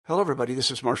Hello, everybody. This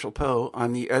is Marshall Poe.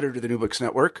 I'm the editor of the New Books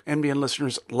Network. NBN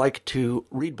listeners like to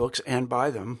read books and buy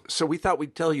them. So we thought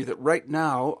we'd tell you that right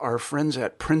now, our friends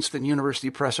at Princeton University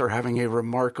Press are having a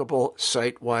remarkable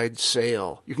site-wide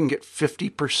sale. You can get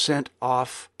 50%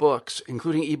 off books,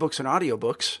 including ebooks and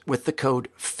audiobooks, with the code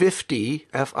 50,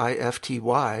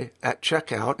 F-I-F-T-Y, at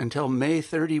checkout until May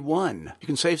 31. You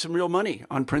can save some real money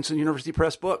on Princeton University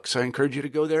Press books. I encourage you to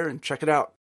go there and check it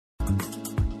out.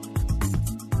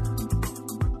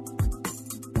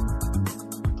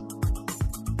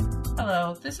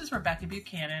 Hello, this is Rebecca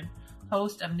Buchanan,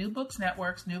 host of New Books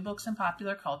Network's New Books in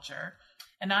Popular Culture,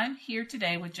 and I'm here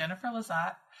today with Jennifer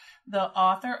Lazat, the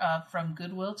author of From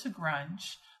Goodwill to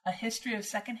Grunge, A History of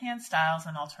Secondhand Styles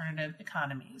and Alternative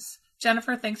Economies.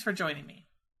 Jennifer, thanks for joining me.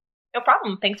 No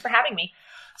problem. Thanks for having me.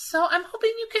 So I'm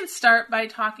hoping you can start by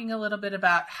talking a little bit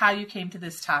about how you came to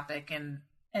this topic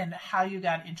and how you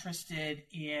got interested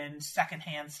in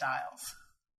secondhand styles.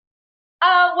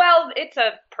 Well, it's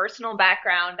a personal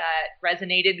background that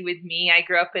resonated with me. I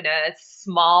grew up in a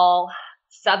small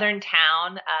southern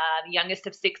town, the youngest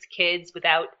of 6 kids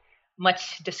without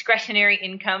much discretionary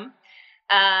income.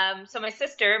 So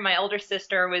my older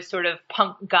sister was sort of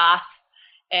punk goth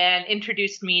and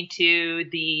introduced me to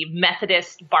the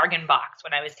Methodist bargain box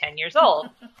when I was 10 years old.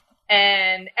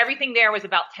 And everything there was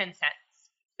about 10 cents.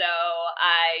 So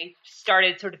I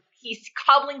started sort of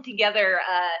cobbling together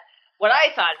what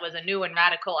I thought was a new and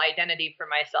radical identity for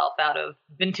myself out of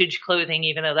vintage clothing,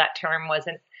 even though that term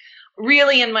wasn't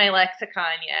really in my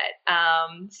lexicon yet.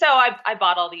 So I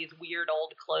bought all these weird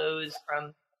old clothes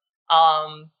from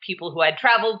people who had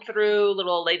traveled through,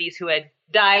 little old ladies who had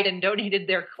died and donated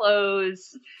their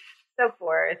clothes, so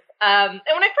forth. And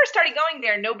when I first started going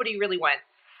there, nobody really went.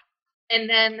 And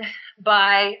then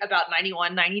by about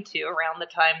 91, 92, around the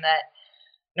time that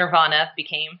Nirvana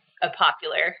became a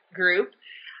popular group,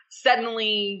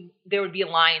 suddenly there would be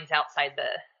lines outside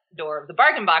the door of the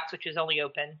bargain box, which was only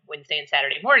open Wednesday and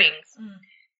Saturday mornings. Mm.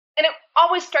 And it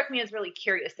always struck me as really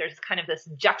curious. There's kind of this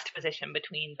juxtaposition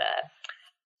between the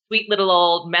sweet little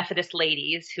old Methodist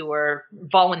ladies who were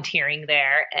volunteering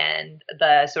there and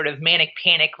the sort of manic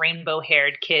panic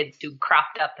rainbow-haired kids who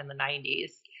cropped up in the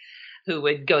 90s who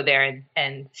would go there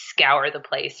and scour the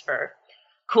place for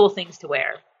cool things to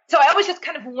wear. So I always just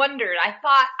kind of wondered, I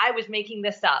thought I was making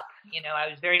this up. I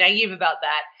was very naive about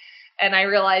that. And I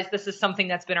realized this is something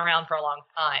that's been around for a long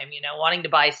time, wanting to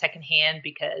buy secondhand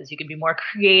because you can be more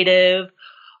creative,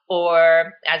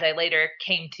 or as I later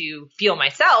came to feel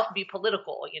myself, be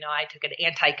political. I took an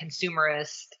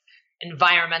anti-consumerist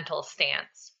environmental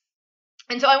stance.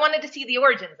 And so I wanted to see the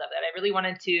origins of it. I really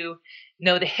wanted to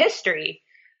know the history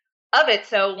of it.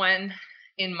 So when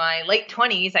in my late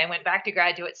 20s, I went back to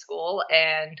graduate school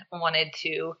and wanted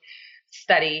to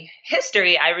study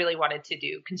history. I really wanted to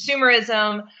do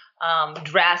consumerism,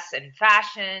 dress and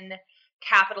fashion,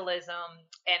 capitalism,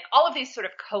 and all of these sort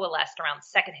of coalesced around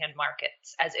secondhand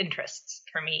markets as interests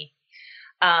for me.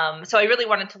 So I really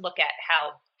wanted to look at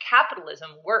how capitalism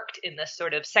worked in this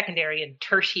sort of secondary and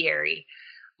tertiary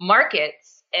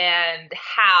markets and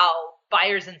how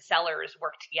buyers and sellers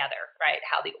work together, right?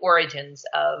 How the origins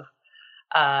of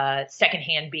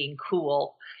secondhand being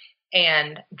cool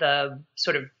and the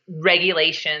sort of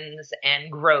regulations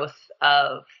and growth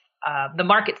of the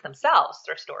markets themselves,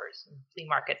 thrift stores, flea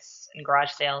markets, and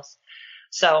garage sales.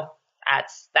 So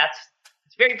it's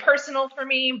very personal for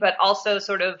me, but also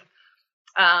sort of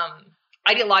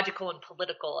ideological and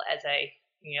political as I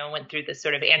went through this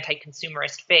sort of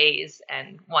anti-consumerist phase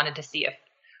and wanted to see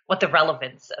what the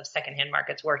relevance of secondhand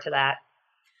markets were to that.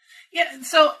 Yeah,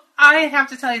 so I have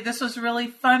to tell you, this was really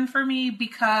fun for me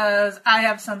because I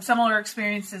have some similar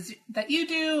experiences that you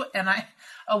do, and I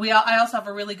also have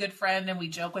a really good friend, and we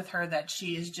joke with her that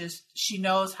she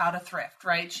knows how to thrift,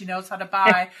 right? She knows how to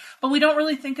buy, but we don't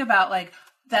really think about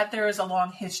that there is a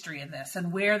long history in this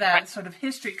and where that sort of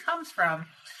history comes from.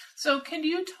 So can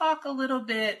you talk a little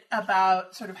bit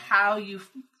about sort of how you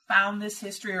found this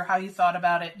history or how you thought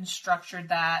about it and structured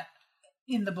that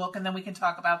in the book, and then we can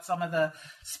talk about some of the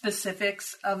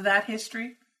specifics of that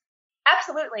history?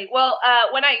 Absolutely. Well,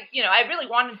 when I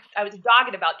was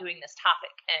dogged about doing this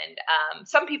topic, and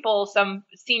some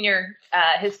senior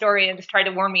historians tried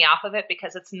to warn me off of it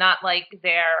because it's not like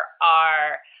there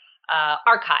are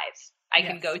archives I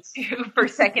can go to for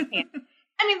secondhand.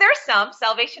 I mean, there's some.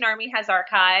 Salvation Army has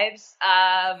archives,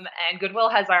 and Goodwill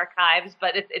has archives,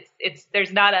 but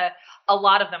there's not a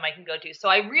lot of them I can go to. So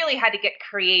I really had to get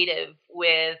creative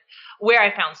with where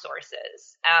I found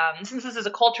sources. Since this is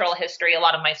a cultural history, a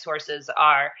lot of my sources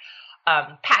are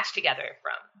patched together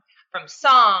from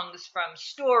songs, from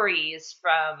stories,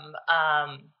 from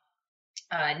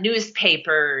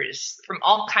newspapers from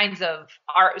all kinds of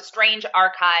strange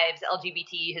archives,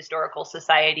 LGBT Historical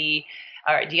Society,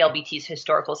 or DLBT's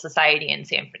Historical Society in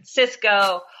San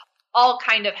Francisco, all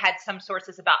kind of had some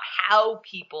sources about how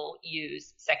people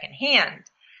use secondhand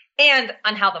and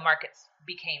on how the markets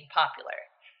became popular.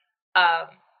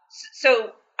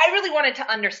 So I really wanted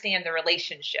to understand the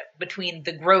relationship between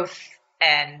the growth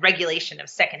and regulation of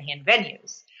secondhand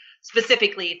venues,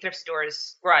 specifically thrift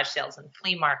stores, garage sales, and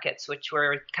flea markets, which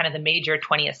were kind of the major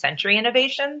 20th century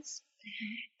innovations,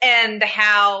 and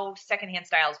how secondhand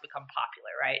styles become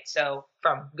popular, right? So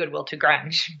from Goodwill to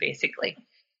grunge, basically.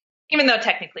 Even though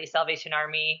technically Salvation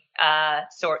Army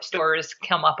stores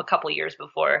come up a couple years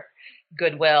before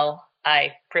Goodwill,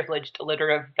 I privileged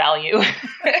alliterative value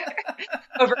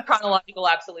over chronological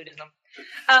absolutism.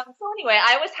 So anyway,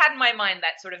 I always had in my mind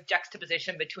that sort of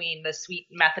juxtaposition between the sweet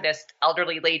Methodist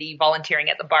elderly lady volunteering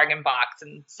at the bargain box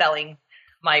and selling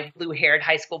my blue-haired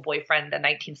high school boyfriend a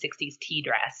 1960s tea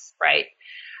dress, right?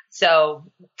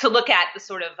 So to look at the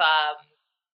sort of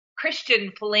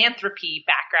Christian philanthropy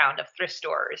background of thrift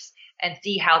stores and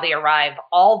see how they arrive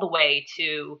all the way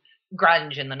to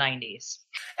grunge in the 90s.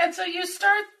 And so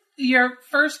your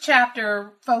first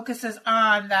chapter focuses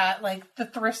on that, like the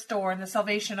thrift store and the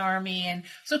Salvation Army. And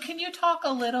so can you talk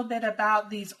a little bit about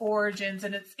these origins?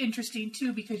 And it's interesting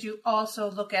too, because you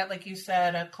also look at, like you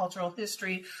said, a cultural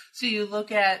history. So you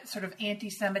look at sort of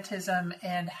anti-Semitism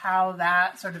and how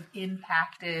that sort of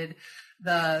impacted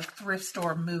the thrift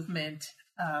store movement,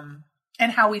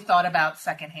 and how we thought about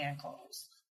secondhand clothes.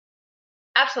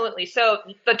 Absolutely. So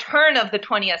the turn of the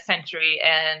 20th century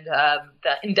and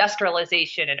the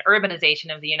industrialization and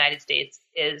urbanization of the United States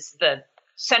is the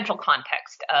central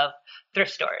context of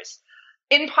thrift stores,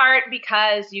 in part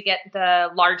because you get the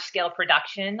large-scale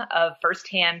production of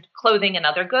firsthand clothing and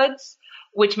other goods,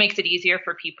 which makes it easier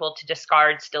for people to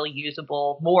discard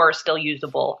more still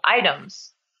usable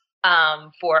items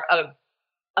for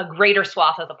a greater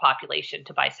swath of the population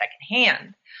to buy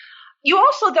secondhand. You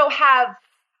also, though, have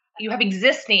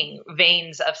existing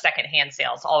veins of secondhand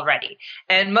sales already.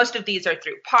 And most of these are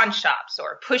through pawn shops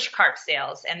or pushcart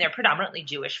sales, and they're predominantly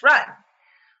Jewish run.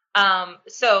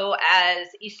 So as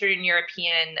Eastern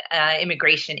European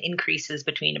immigration increases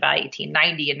between about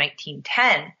 1890 and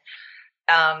 1910,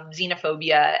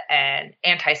 xenophobia and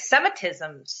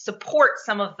anti-Semitism support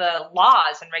some of the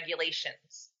laws and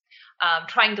regulations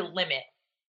trying to limit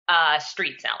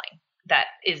street selling. That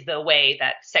is the way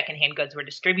that secondhand goods were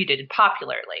distributed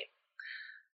popularly.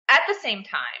 At the same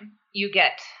time, you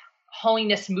get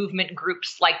holiness movement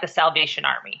groups like the Salvation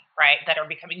Army, right, that are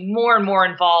becoming more and more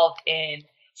involved in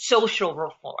social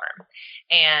reform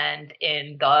and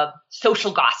in the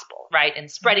social gospel, right, and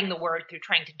spreading the word through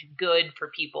trying to do good for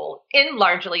people in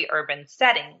largely urban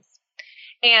settings.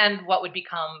 And what would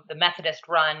become the Methodist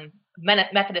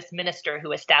minister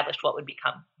who established what would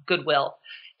become Goodwill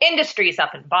Industries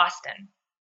up in Boston.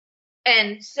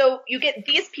 And so you get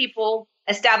these people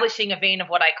establishing a vein of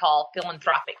what I call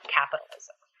philanthropic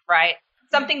capitalism, right?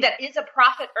 Something that is a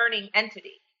profit-earning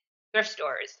entity, thrift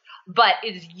stores, but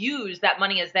that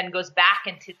money then goes back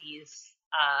into these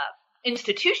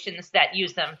institutions that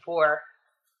use them for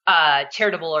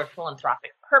charitable or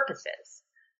philanthropic purposes.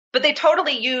 But they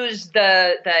totally use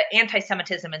the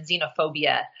anti-Semitism and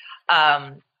xenophobia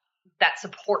that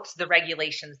supports the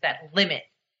regulations that limit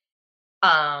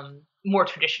more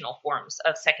traditional forms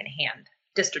of secondhand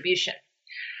distribution.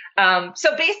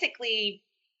 So basically,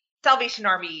 Salvation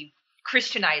Army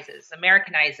Christianizes,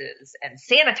 Americanizes, and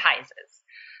sanitizes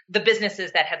the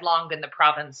businesses that had long been the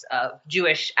province of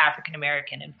Jewish, African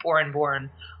American, and foreign-born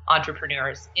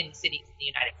entrepreneurs in cities in the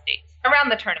United States around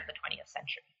the turn of the 20th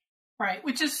century. Right,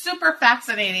 which is super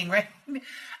fascinating, right?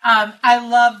 I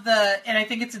love and I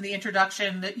think it's in the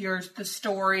introduction that the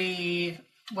story,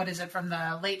 what is it, from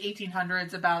the late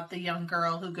 1800s about the young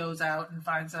girl who goes out and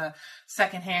finds a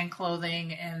secondhand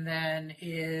clothing and then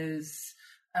is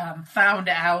found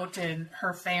out, and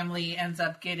her family ends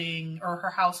up getting, or her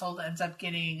household ends up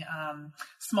getting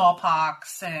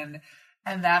smallpox, and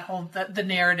that whole, the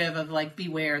narrative of like,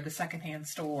 beware the secondhand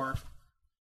store.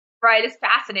 Right, it's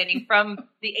fascinating. From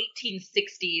the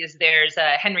 1860s, there's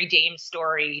a Henry James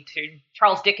story, to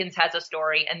Charles Dickens has a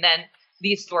story, and then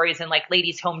these stories in like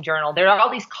Ladies' Home Journal. There are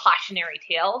all these cautionary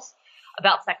tales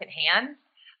about secondhand.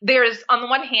 There's, on the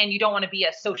one hand, you don't want to be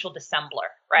a social dissembler,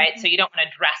 right? Mm-hmm. So you don't want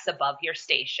to dress above your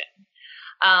station.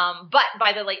 But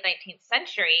by the late 19th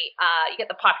century, you get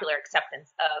the popular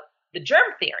acceptance of the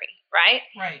germ theory, right?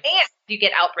 Right. And you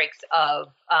get outbreaks of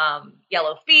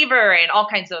yellow fever and all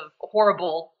kinds of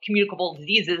horrible communicable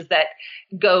diseases that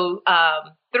go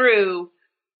through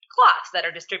cloths that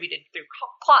are distributed through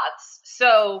cloths.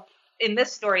 So in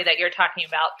this story that you're talking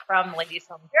about from Ladies'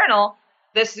 Home Journal,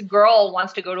 this girl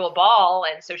wants to go to a ball,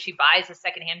 and so she buys a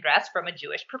secondhand dress from a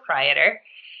Jewish proprietor.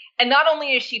 And not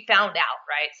only is she found out,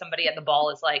 right, somebody at the ball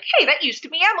is like, hey, that used to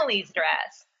be Emily's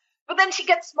dress, but then she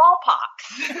gets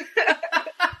smallpox.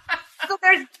 So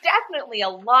there's definitely a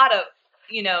lot of,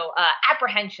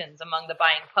 apprehensions among the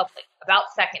buying public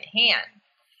about secondhand.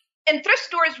 And thrift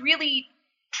stores really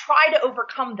try to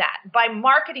overcome that by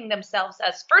marketing themselves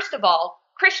as, first of all,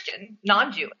 Christian,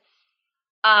 non-Jewish,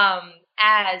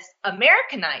 as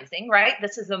Americanizing, right?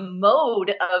 This is a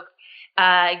mode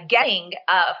of getting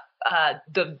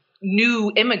the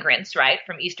new immigrants, right,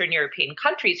 from Eastern European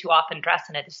countries who often dress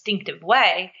in a distinctive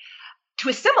way to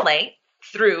assimilate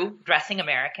through dressing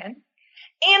American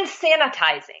and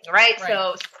sanitizing, right?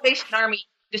 So Salvation Army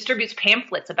distributes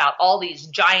pamphlets about all these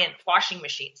giant washing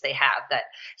machines they have that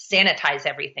sanitize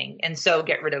everything and so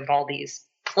get rid of all these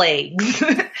plagues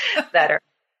that are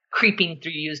creeping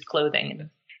through used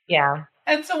clothing. Yeah.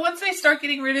 And so once they start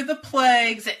getting rid of the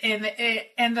plagues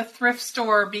and the thrift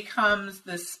store becomes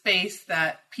the space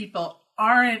that people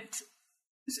aren't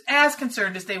as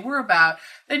concerned as they were about,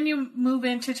 then you move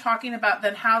into talking about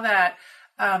then how that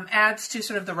adds to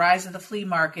sort of the rise of the flea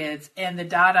markets and the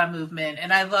Dada movement.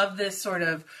 And I love this sort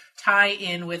of tie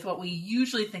in with what we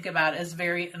usually think about as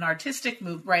an artistic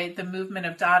move, right? The movement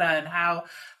of Dada and how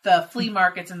the flea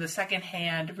markets and the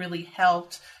secondhand really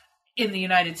helped in the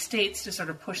United States to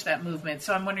sort of push that movement.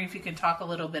 So I'm wondering if you can talk a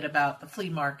little bit about the flea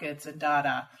markets and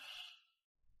Dada.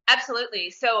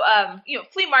 Absolutely. So,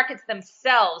 flea markets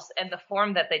themselves and the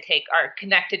form that they take are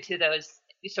connected to those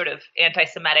sort of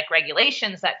anti-Semitic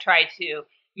regulations that try to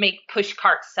make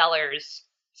pushcart sellers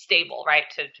stable, right?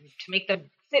 To make them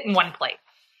sit in one place.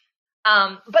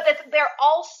 But they're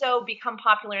also become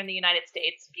popular in the United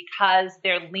States because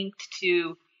they're linked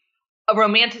to a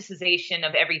romanticization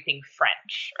of everything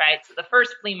French, right? So the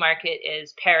first flea market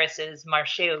is Paris's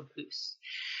Marché aux Puces.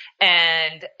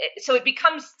 And so it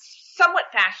becomes somewhat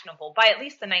fashionable by at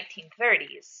least the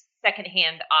 1930s,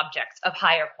 secondhand objects of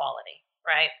higher quality,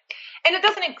 right? And it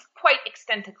doesn't quite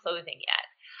extend to clothing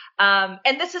yet.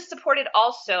 And this is supported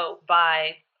also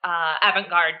by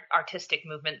avant-garde artistic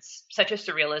movements such as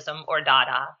Surrealism or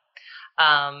Dada.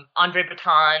 André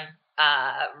Breton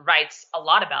writes a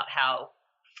lot about how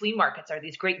flea markets are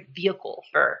these great vehicle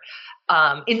for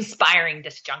inspiring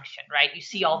disjunction, right? You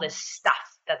see all this stuff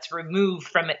that's removed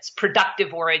from its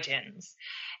productive origins.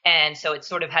 And so it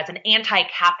sort of has an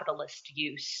anti-capitalist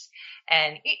use.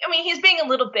 And I mean, he's being a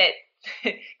little bit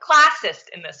classist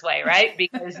in this way, right?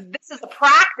 Because this is a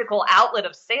practical outlet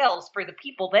of sales for the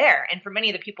people there and for many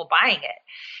of the people buying it.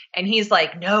 And he's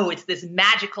like, no, it's this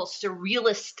magical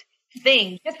surrealist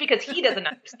thing just because he doesn't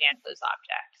understand those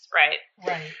objects, right?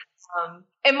 Right.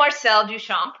 And Marcel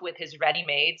Duchamp with his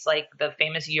ready-mades, like the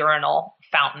famous urinal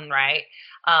fountain, right,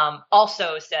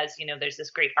 also says, there's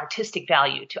this great artistic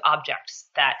value to objects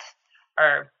that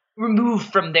are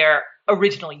removed from their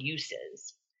original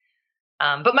uses.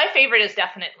 But my favorite is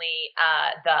definitely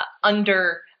the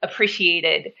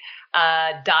underappreciated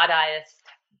Dadaist,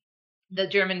 the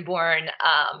German-born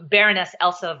Baroness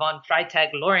Elsa von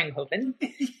Freytag-Loringhoven.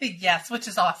 Yes, which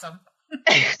is awesome.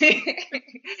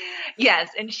 Yes,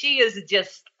 and she is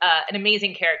just an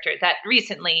amazing character that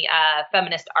recently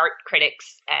feminist art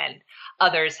critics and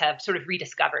others have sort of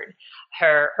rediscovered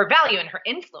her value and her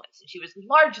influence. And she was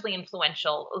largely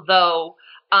influential, though,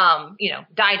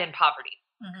 died in poverty.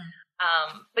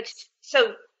 Mm-hmm. But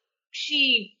so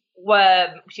she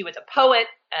was a poet,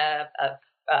 a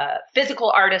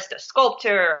physical artist, a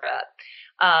sculptor,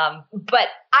 but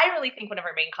I really think one of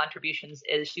her main contributions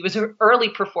is she was an early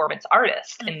performance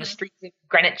artist in the streets of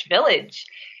Greenwich Village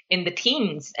in the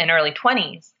teens and early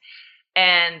 20s.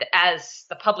 And as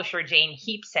the publisher Jane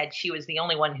Heap said, she was the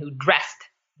only one who dressed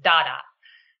Dada.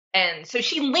 And so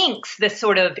she links this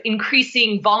sort of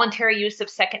increasing voluntary use of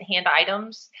secondhand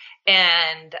items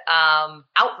and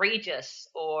outrageous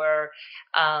or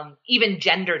even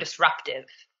gender disruptive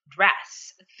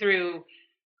dress through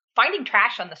finding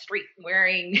trash on the street,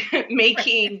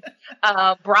 making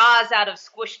bras out of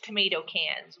squished tomato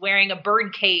cans, wearing a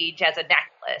bird cage as a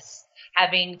necklace,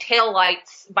 having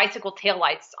bicycle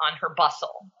taillights on her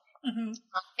bustle. Mm-hmm.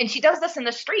 And she does this in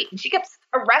the street, and she gets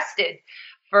arrested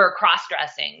for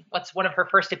cross-dressing. What's one of her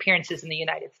first appearances in the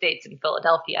United States in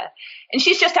Philadelphia. And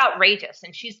she's just outrageous,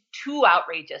 and she's too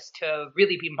outrageous to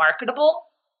really be marketable.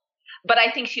 But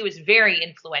I think she was very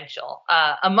influential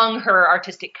among her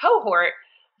artistic cohort,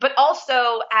 but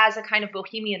also as a kind of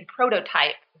bohemian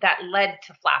prototype that led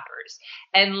to flappers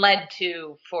and led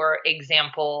to, for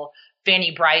example,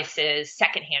 Fanny Brice's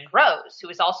secondhand Rose, who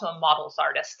is also a models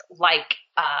artist like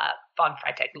von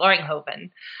Freytag-Loringhoven.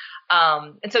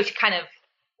 And so she kind of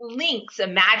links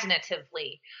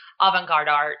imaginatively avant-garde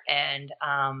art and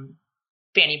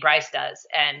Fanny Brice does,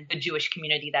 and the Jewish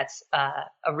community that's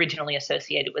originally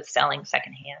associated with selling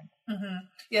secondhand. Mm-hmm.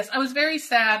 Yes, I was very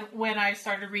sad when I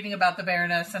started reading about the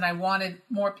Baroness, and I wanted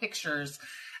more pictures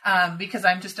because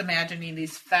I'm just imagining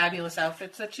these fabulous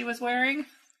outfits that she was wearing,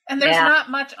 and there's not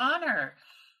much on her.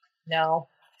 No,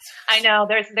 I know.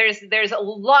 There's a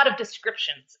lot of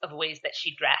descriptions of ways that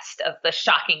she dressed, of the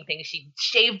shocking things. She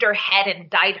shaved her head and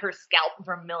dyed her scalp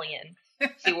vermilion.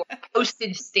 She wore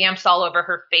postage stamps all over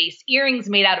her face, earrings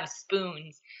made out of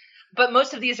spoons. But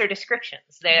most of these are descriptions.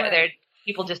 They're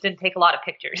people just didn't take a lot of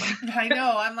pictures. I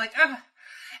know. I'm like, ah.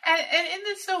 And in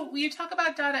this, so you talk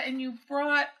about Dada, and you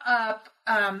brought up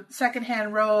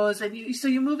secondhand Rose, and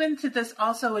you move into this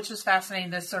also, which is fascinating.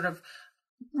 This sort of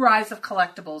rise of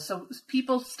collectibles. So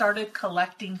people started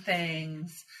collecting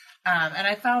things. And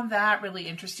I found that really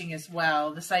interesting as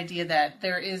well. This idea that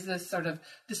there is this sort of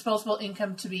disposable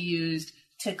income to be used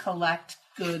to collect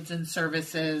goods and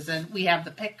services. And we have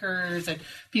the pickers and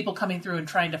people coming through and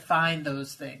trying to find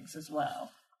those things as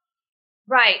well.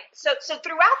 Right. So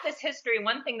throughout this history,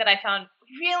 one thing that I found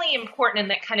really important and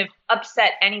that kind of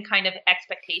upset any kind of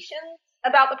expectations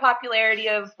about the popularity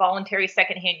of voluntary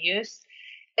secondhand use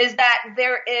is that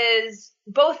there is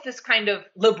both this kind of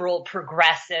liberal,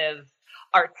 progressive,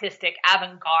 artistic,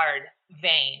 avant-garde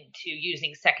vein to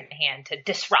using secondhand to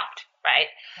disrupt, right?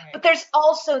 But there's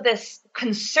also this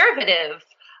conservative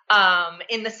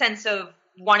in the sense of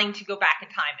wanting to go back in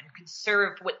time and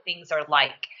conserve what things are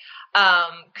like.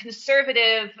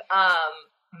 Conservative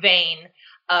vein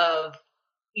of,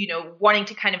 wanting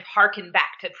to kind of harken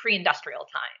back to pre-industrial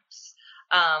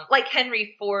times, like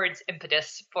Henry Ford's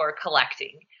impetus for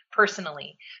collecting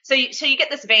personally. So you get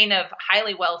this vein of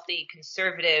highly wealthy,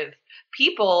 conservative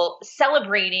people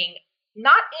celebrating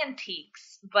not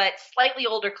antiques, but slightly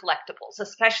older collectibles,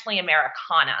 especially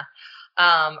Americana,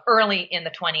 early in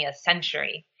the 20th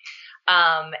century.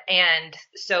 And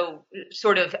so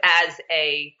sort of as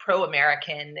a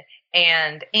pro-American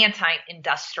and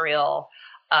anti-industrial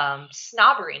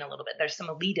snobbering a little bit. There's some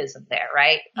elitism there,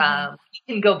 right? Mm-hmm.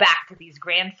 We can go back to these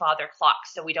grandfather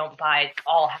clocks so we don't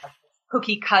all have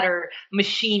cookie cutter,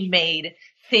 machine made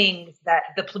things that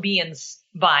the plebeians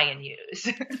buy and use.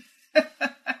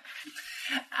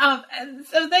 And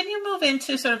so then you move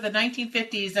into sort of the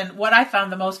 1950s, and what I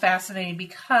found the most fascinating,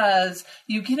 because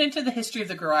you get into the history of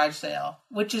the garage sale,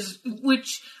 which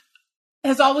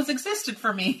has always existed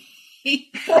for me.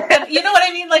 And you know what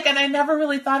I mean? Like, and I never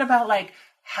really thought about, like,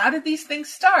 how did these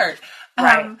things start?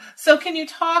 Right. So can you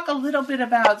talk a little bit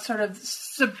about sort of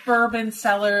suburban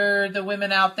seller, the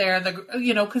women out there,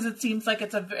 because it seems like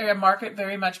it's a market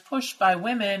very much pushed by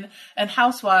women and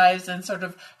housewives, and sort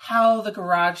of how the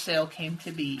garage sale came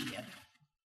to be.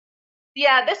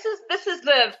 Yeah, this is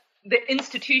the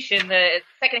institution, the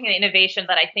secondhand innovation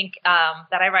that I think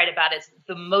that I write about is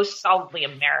the most solidly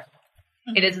American.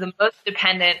 Mm-hmm. It is the most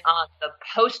dependent on the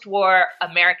post-war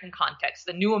American context,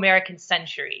 the new American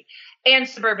century, and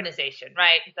suburbanization,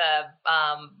 right?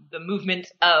 The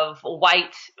movement of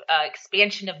white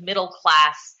expansion of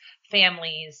middle-class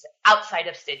families outside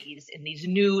of cities in these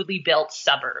newly built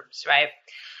suburbs, right?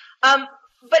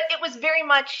 But it was very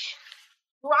much,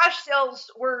 garage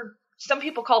sales were, some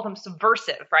people call them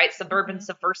subversive, right? Suburban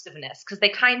subversiveness, because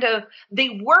they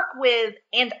work with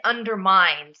and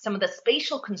undermine some of the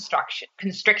spatial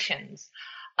constrictions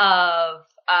of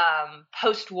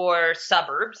post-war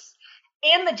suburbs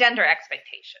and the gender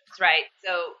expectations, right?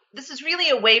 So this is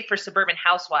really a way for suburban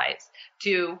housewives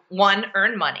to, one,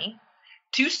 earn money,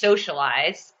 two,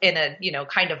 socialize in a,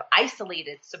 kind of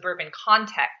isolated suburban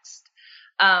context,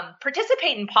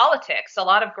 participate in politics. A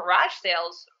lot of garage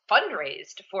sales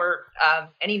fundraised for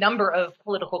any number of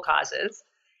political causes,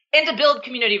 and to build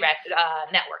community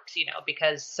networks,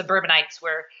 because suburbanites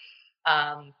were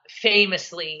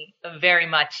famously very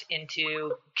much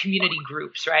into community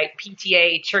groups, right?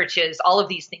 PTA, churches, all of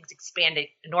these things expanded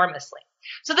enormously.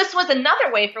 So this was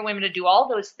another way for women to do all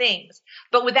those things,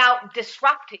 but without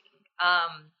disrupting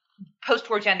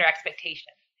post-war gender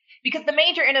expectation. Because the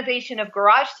major innovation of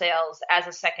garage sales as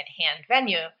a secondhand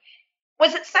venue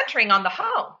was it centering on the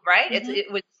home, right?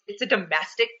 Mm-hmm. It's a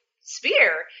domestic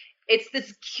sphere. It's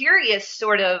this curious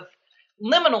sort of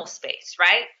liminal space,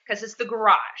 right? Because it's the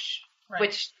garage, right.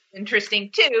 Which is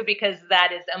interesting too, because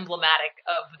that is emblematic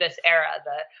of this era,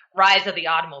 the rise of the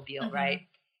automobile, mm-hmm. right?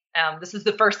 This is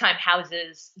the first time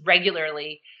houses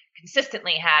regularly,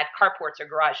 consistently had carports or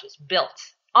garages built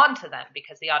onto them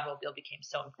because the automobile became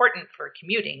so important for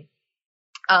commuting.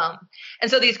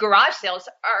 And so these garage sales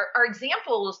are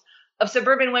examples of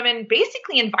suburban women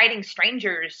basically inviting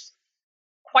strangers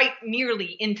quite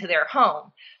nearly into their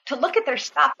home to look at their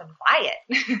stuff and buy it.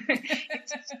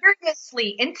 It's seriously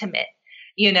intimate,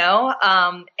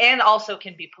 and also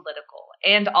can be political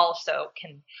and also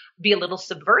can be a little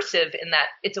subversive in that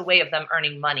it's a way of them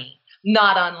earning money,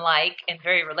 not unlike and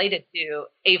very related to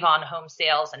Avon home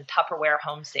sales and Tupperware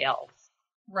home sales.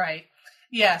 Right.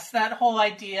 Yes, that whole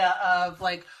idea of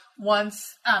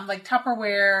once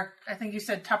Tupperware, I think you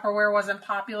said Tupperware wasn't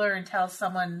popular until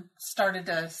someone started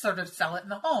to sort of sell it in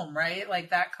the home, right?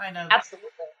 Like that kind of. Absolutely.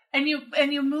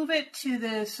 And you move it to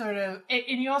the sort of,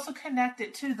 and you also connect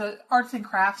it to the arts and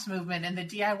crafts movement and the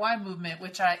DIY movement,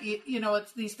 which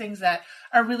it's these things that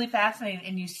are really fascinating.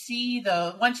 And you see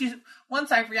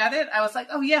once I read it, I was like,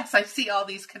 oh yes, I see all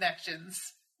these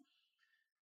connections.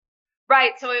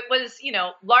 Right. So it was,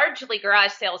 largely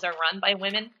garage sales are run by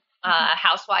women,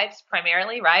 housewives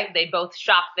primarily, right? They both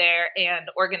shop there and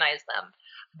organize them.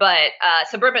 But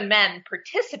suburban men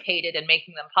participated in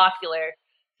making them popular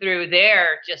through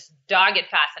their just dogged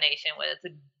fascination with the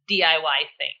DIY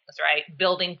things, right?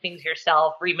 Building things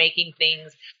yourself, remaking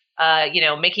things,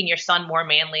 making your son more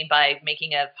manly by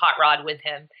making a hot rod with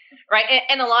him, right?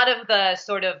 And a lot of the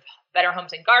sort of Better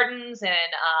Homes and Gardens and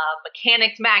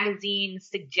Mechanics magazine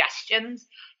suggestions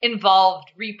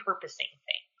involved repurposing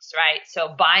things, right? So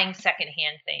buying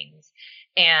secondhand things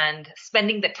and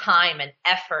spending the time and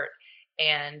effort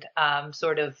and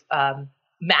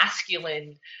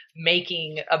masculine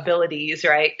making abilities,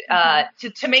 right?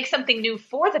 To make something new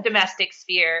for the domestic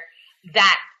sphere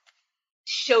that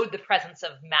showed the presence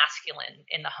of masculinity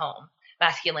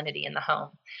in the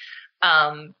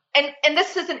home. And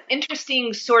this is an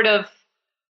interesting sort of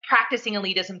practicing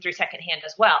elitism through secondhand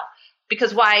as well,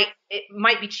 because why it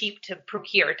might be cheap to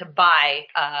procure, to buy,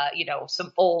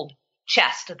 some old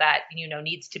chest that,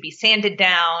 needs to be sanded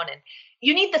down, and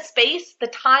you need the space, the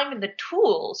time, and the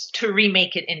tools to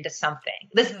remake it into something.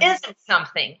 This isn't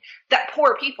something that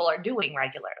poor people are doing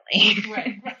regularly.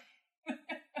 Right.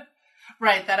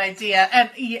 Right, that idea.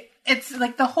 And it's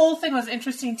like the whole thing was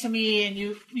interesting to me, and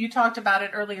you talked about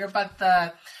it earlier, but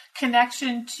the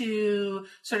connection to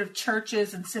sort of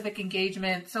churches and civic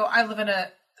engagement. So I live in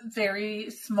a very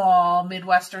small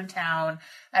Midwestern town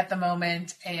at the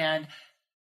moment, and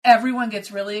everyone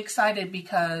gets really excited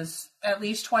because at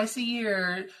least twice a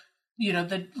year,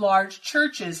 the large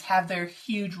churches have their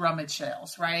huge rummage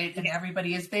sales, right? And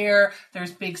everybody is there.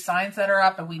 There's big signs that are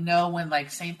up, and we know when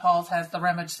St. Paul's has the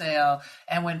rummage sale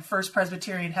and when First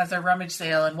Presbyterian has their rummage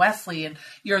sale and Wesley, and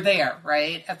you're there,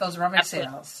 right, at those rummage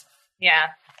sales. Yeah.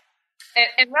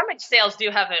 And rummage sales do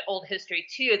have an old history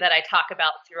too that I talk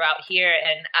about throughout here.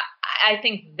 And I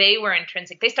think they were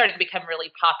intrinsic. They started to become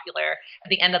really popular at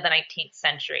the end of the 19th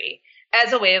century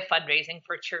as a way of fundraising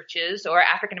for churches, or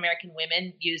African-American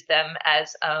women used them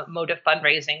as a mode of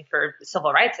fundraising for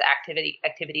civil rights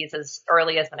activities as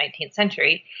early as the 19th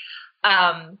century.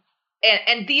 And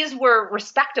these were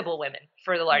respectable women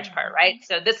for the large part, right?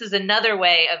 So this is another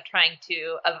way of trying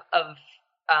to,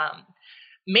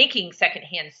 making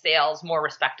secondhand sales more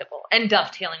respectable and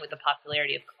dovetailing with the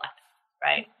popularity of collecting,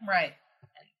 right? Right.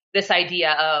 And this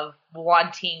idea of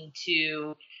wanting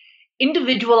to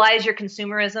individualize your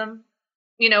consumerism,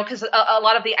 because a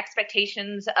lot of the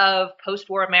expectations of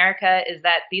post-war America is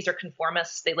that these are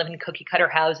conformists. They live in cookie-cutter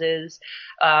houses.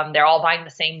 They're all buying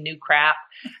the same new crap.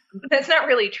 But that's not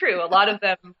really true. A lot of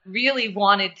them really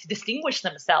wanted to distinguish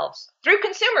themselves through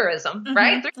consumerism,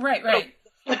 right? Right.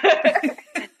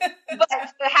 But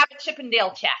to have a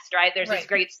Chippendale chest, right? There's this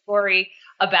great story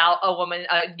about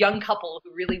a young couple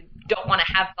who really don't want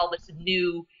to have all this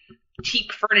new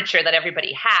cheap furniture that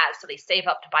everybody has, so they save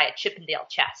up to buy a Chippendale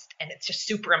chest, and it's just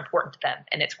super important to them,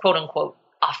 and it's quote unquote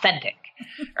authentic,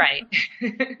 right?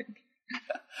 And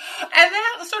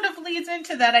that sort of leads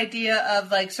into that idea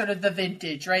of sort of the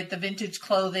vintage, right? The vintage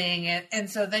clothing, and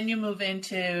so then you move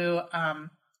into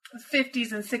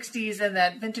 50s and 60s and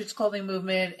that vintage clothing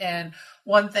movement. And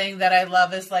one thing that I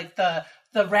love is the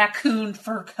raccoon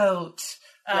fur coat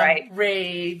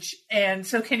rage. And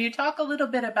so can you talk a little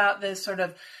bit about this sort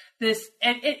of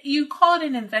and you call it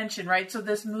an invention, right? So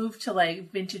this move to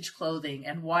vintage clothing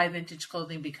and why vintage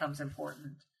clothing becomes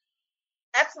important.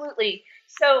 Absolutely.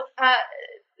 So I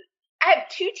have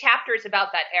two chapters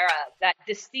about that era that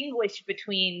distinguish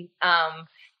between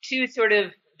two sort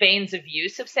of veins of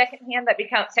use of secondhand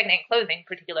clothing,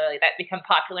 particularly, that become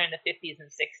popular in the 50s and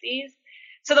 60s.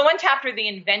 So the one chapter, The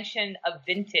Invention of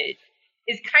Vintage,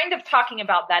 is kind of talking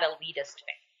about that elitist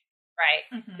thing,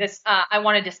 right? Mm-hmm. This, I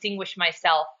want to distinguish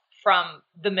myself from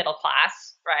the middle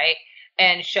class, right?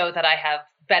 and show that I have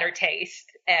better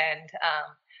taste and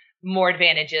more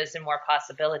advantages and more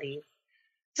possibilities.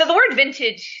 So the word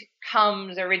vintage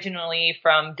comes originally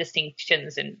from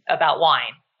distinctions about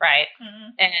wine, right?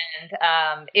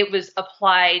 And it was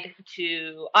applied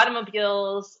to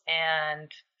automobiles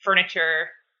and furniture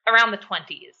around the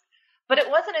 20s. But it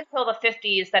wasn't until the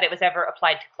 50s that it was ever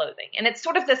applied to clothing. And it's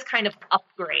sort of this kind of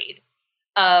upgrade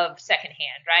of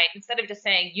secondhand, right? Instead of just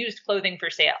saying used clothing for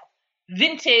sale,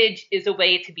 vintage is a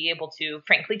way to be able to,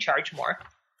 frankly, charge more.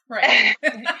 Right.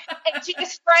 And to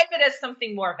describe it as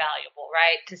something more valuable,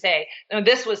 right? To say, no,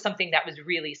 this was something that was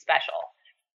really special.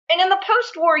 And in the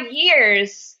post-war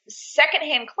years,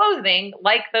 secondhand clothing,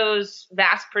 like those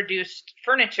mass-produced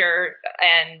furniture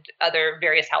and other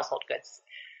various household goods,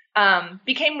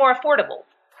 became more affordable.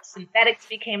 Synthetics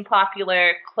became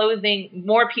popular, clothing,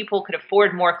 more people could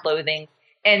afford more clothing,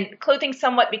 and clothing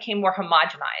somewhat became more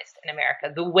homogenized in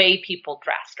America, the way people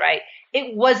dressed, right?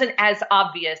 It wasn't as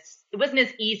obvious, it wasn't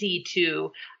as easy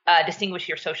to distinguish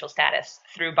your social status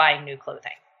through buying new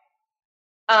clothing.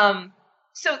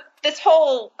 So this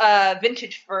whole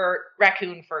vintage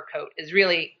raccoon fur coat is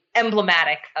really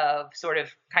emblematic of sort of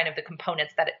kind of the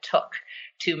components that it took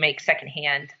to make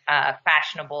secondhand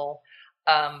fashionable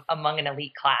among an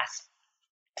elite class.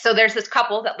 So there's this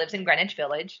couple that lives in Greenwich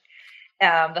Village,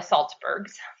 the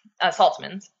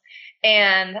Saltzmans,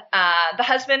 and the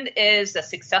husband is a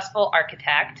successful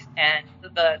architect, and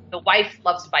the wife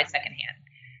loves to buy secondhand.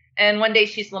 And one day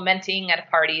she's lamenting at a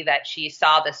party that she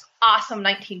saw this awesome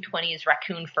 1920s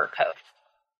raccoon fur coat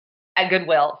at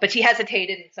Goodwill, but she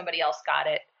hesitated and somebody else got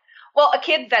it. Well, a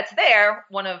kid that's there,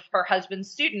 one of her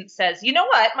husband's students, says, you know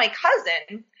what, my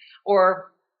cousin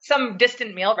or some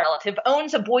distant male relative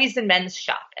owns a boys and men's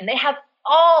shop, and they have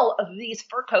all of these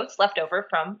fur coats left over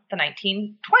from the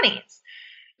 1920s.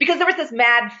 Because there was this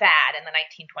mad fad in the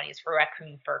 1920s for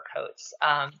raccoon fur coats.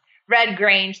 Red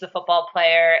Grange, the football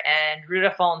player, and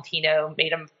Rudolph Valentino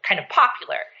made them kind of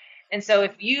popular. And so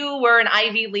if you were an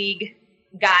Ivy League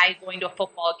guy going to a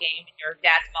football game in your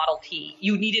dad's Model T,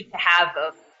 you needed to have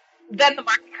then the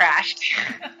market crashed in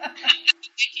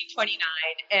 1929.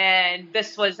 And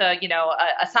this was a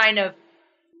sign of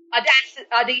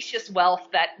audacious wealth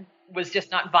that was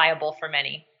just not viable for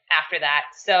many after that.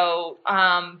 So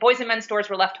boys and men's stores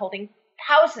were left holding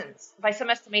thousands, by some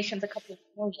estimations, a couple of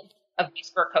million of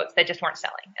these fur coats that just weren't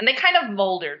selling. And they kind of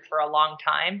moldered for a long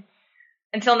time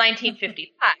until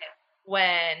 1955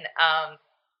 when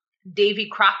Davy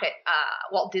Crockett,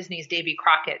 Walt Disney's Davy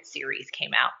Crockett series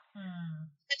came out.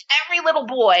 Every little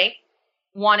boy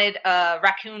wanted a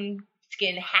raccoon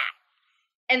skin hat.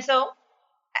 And so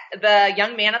the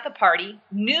young man at the party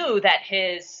knew that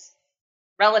his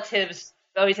relatives,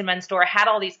 boys and men's store, had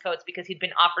all these coats because he'd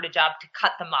been offered a job to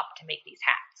cut them up to make these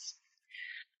hats.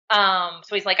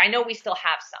 So he's like, I know we still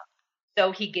have some.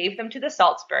 So he gave them to the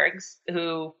Salzburgs,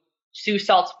 who Sue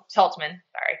Saltzman.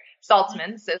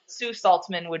 So Sue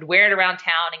Saltzman would wear it around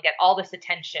town and get all this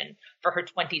attention for her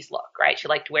 20s look, right? She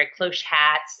liked to wear cloche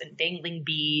hats and dangling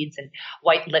beads and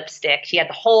white lipstick. She had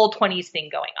the whole 20s thing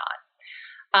going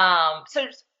on. So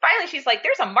finally she's like,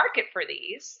 there's a market for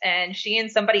these. And she and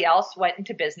somebody else went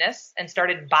into business and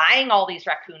started buying all these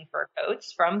raccoon fur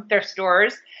coats from their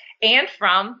stores and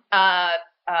from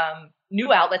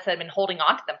new outlets that had been holding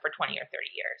on to them for 20 or 30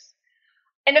 years.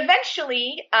 And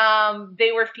eventually,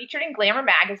 they were featured in Glamour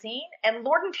magazine, and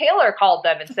Lord & Taylor called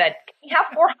them and said, can we have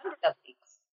 400 of these?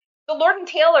 So Lord &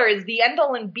 Taylor is the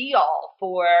end-all and be-all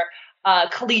for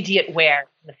collegiate wear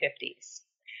in the 50s.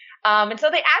 And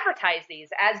so they advertise these,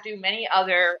 as do many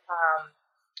other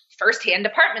first-hand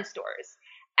department stores,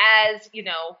 as,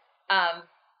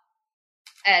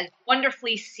 as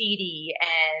wonderfully seedy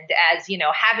and as,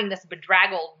 having this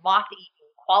bedraggled, moth-eaten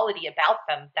quality about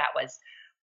them that was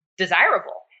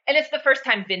desirable. And it's the first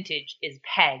time vintage is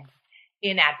pegged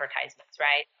in advertisements,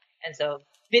 right? And so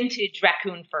vintage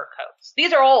raccoon fur coats.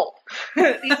 These are old.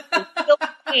 These are still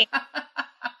pink.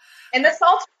 And the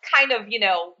Salts kind of,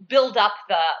 build up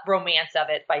the romance of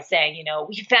it by saying,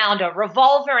 we found a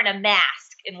revolver and a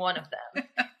mask in one of them.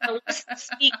 A list of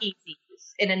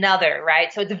speakeasies in another,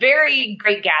 right? So it's very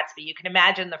Great Gatsby. You can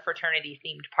imagine the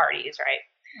fraternity-themed parties, right?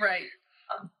 Right.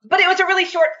 But it was a really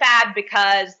short fad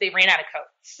because they ran out of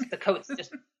coats. The coats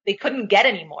they couldn't get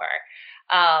anymore.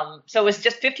 So it was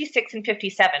just 56 and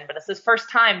 57, but it's the first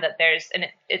time that there's,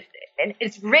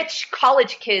 it's rich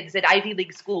college kids at Ivy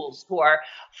League schools who are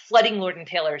flooding Lord &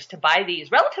 Taylor's to buy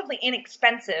these relatively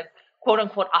inexpensive, quote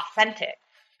unquote, authentic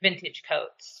vintage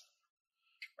coats.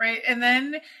 Right. And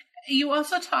then You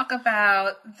also talk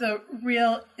about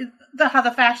how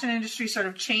the fashion industry sort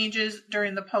of changes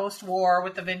during the post-war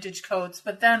with the vintage coats,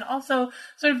 but then also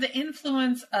sort of the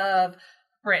influence of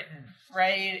Britain,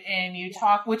 right? And you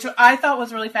talk, which I thought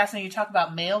was really fascinating. You talk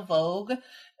about Male Vogue,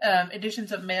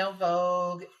 editions of Male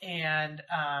Vogue, and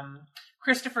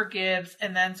Christopher Gibbs,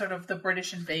 and then sort of the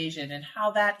British invasion and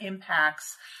how that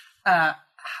impacts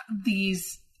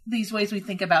these ways we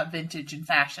think about vintage and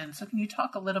fashion. So can you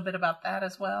talk a little bit about that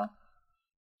as well?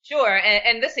 Sure.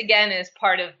 And this, again, is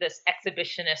part of this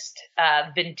exhibitionist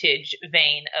vintage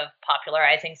vein of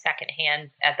popularizing secondhand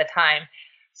at the time.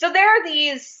 So there are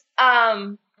these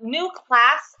new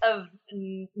class of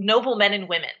noble men and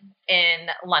women in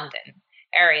London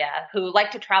area who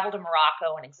like to travel to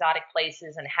Morocco and exotic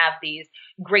places and have these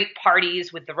great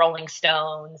parties with the Rolling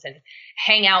Stones and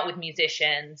hang out with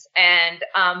musicians. And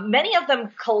many of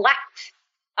them collect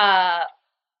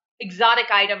exotic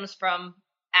items from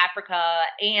Africa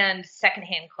and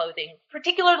secondhand clothing,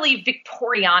 particularly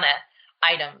Victoriana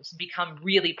items, become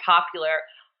really popular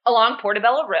along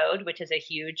Portobello Road, which is a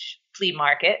huge flea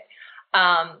market.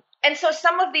 And so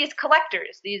some of these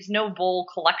collectors, these noble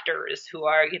collectors who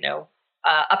are,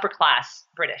 upper class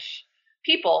British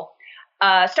people,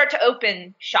 start to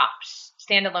open shops,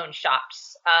 standalone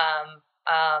shops.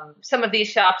 Some of these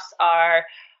shops are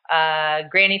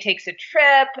Granny Takes a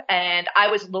Trip and I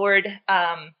Was Lord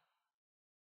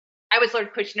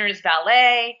Kushner's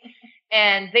Valet,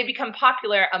 and they become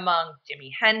popular among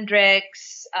Jimi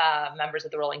Hendrix, members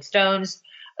of the Rolling Stones,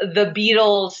 the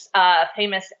Beatles'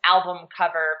 famous album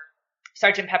cover,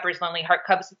 Sgt. Pepper's Lonely Heart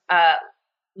Club's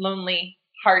Lonely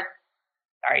Heart.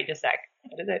 Sorry, just a sec.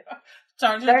 What is it?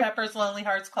 Sgt. Pepper's Lonely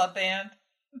Hearts Club Band.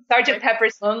 Sgt.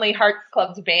 Pepper's Lonely Hearts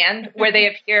Club's Band, where they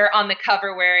appear on the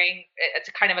cover wearing, it's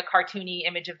a kind of a cartoony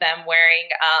image of them wearing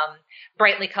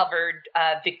brightly colored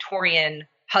Victorian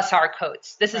hussar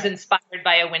coats. This is inspired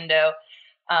by a window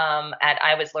at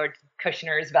I Was Lord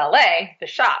Kushner's Valet, the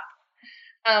shop.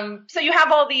 So you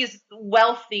have all these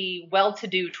wealthy,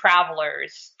 well-to-do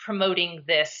travelers promoting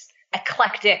this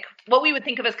eclectic, what we would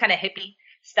think of as kind of hippie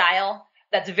style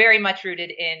that's very much rooted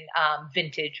in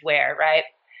vintage wear, right?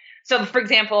 So, for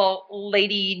example,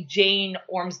 Lady Jane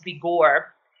Ormsby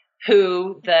Gore,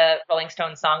 who the Rolling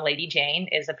Stones song Lady Jane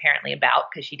is apparently about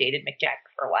because she dated Mick Jagger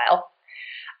for a while.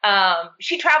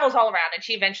 She travels all around and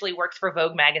she eventually works for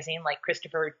Vogue magazine like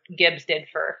Christopher Gibbs did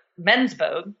for Men's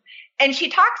Vogue. And she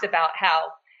talks about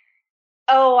how,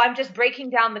 I'm just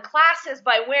breaking down the classes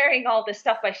by wearing all this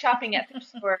stuff, by shopping at thrift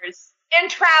stores and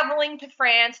traveling to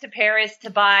France, to Paris to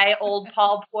buy old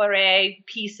Paul Poiret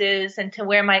pieces and to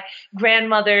wear my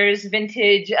grandmother's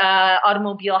vintage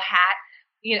automobile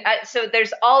hat. So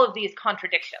there's all of these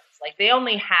contradictions. Like they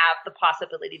only have the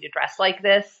possibility to dress like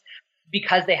this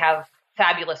because they have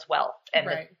fabulous wealth and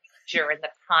the leisure and the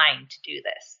time to do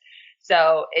this.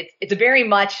 So it's very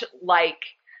much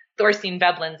like Thorstein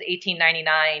Veblen's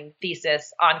 1899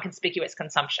 thesis on conspicuous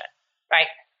consumption, right?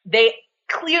 They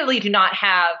clearly do not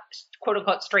have quote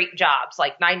unquote straight jobs,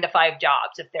 like 9-to-5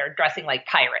 jobs, if they're dressing like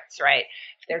pirates, right?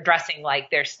 If they're dressing like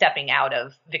they're stepping out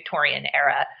of Victorian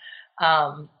era,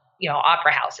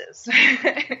 opera houses. So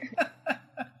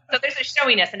there's a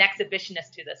showiness, an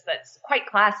exhibitionist to this that's quite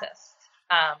classist.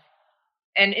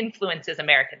 And influences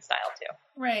American style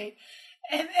too. Right.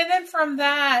 And then from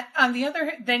that, on the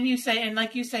other, then you say, and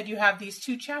like you said, you have these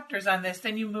 2 chapters on this,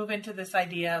 then you move into this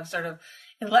idea of sort of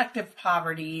elective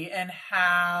poverty and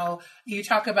how you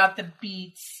talk about the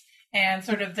beats and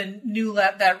sort of the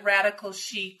that radical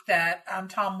chic that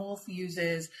Tom Wolfe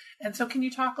uses. And so can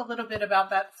you talk a little bit about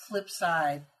that flip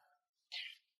side?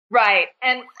 Right.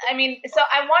 And I mean, so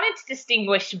I wanted to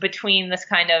distinguish between this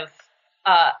kind of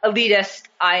elitist,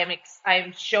 I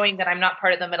am showing that I'm not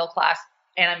part of the middle class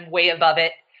and I'm way above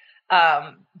it,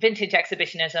 vintage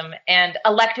exhibitionism, and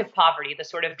elective poverty, the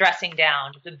sort of dressing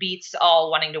down, the beats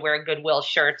all wanting to wear Goodwill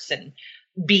shirts and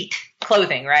beat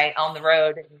clothing, right, on the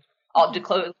road. And all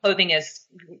clothing is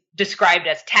described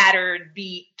as tattered,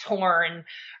 beat, torn,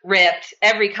 ripped,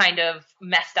 every kind of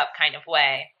messed up kind of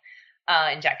way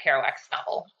in Jack Kerouac's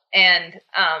novel. And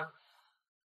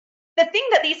the thing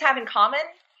that these have in common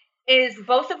is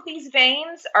both of these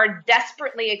veins are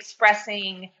desperately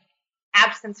expressing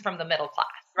absence from the middle class,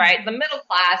 right? The middle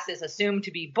class is assumed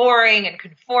to be boring and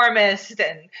conformist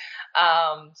and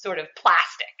sort of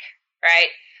plastic, right?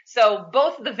 So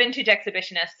both the vintage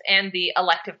exhibitionists and the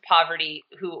elective poverty,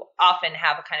 who often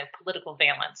have a kind of political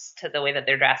valence to the way that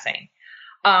they're dressing,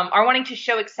 are wanting to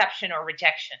show exception or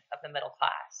rejection of the middle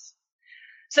class.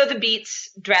 So the beats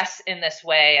dress in this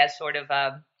way as sort of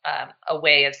a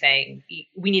way of saying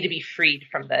we need to be freed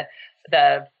from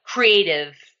the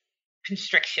creative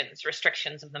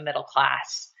restrictions of the middle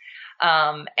class.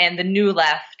 And the New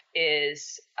Left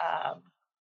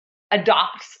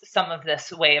adopts some of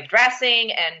this way of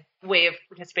dressing and way of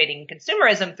participating in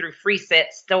consumerism through free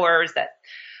stores that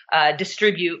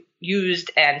distribute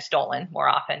used and stolen, more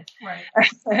often,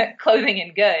 clothing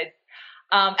and goods,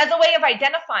 as a way of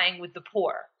identifying with the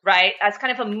poor, right? As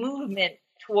kind of a movement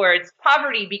towards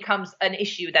poverty becomes an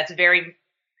issue that's very,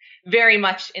 very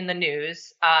much in the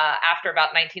news after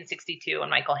about 1962 when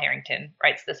Michael Harrington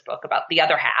writes this book about the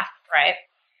other half, right?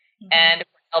 Mm-hmm. And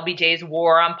LBJ's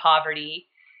war on poverty.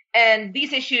 And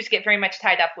these issues get very much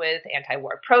tied up with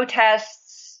anti-war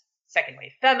protests, second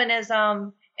wave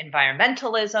feminism,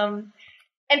 environmentalism.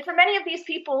 And for many of these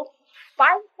people,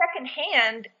 buying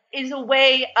secondhand is a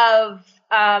way of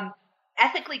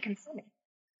ethically consuming,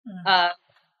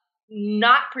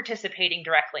 not participating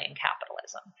directly in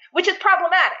capitalism, which is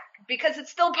problematic because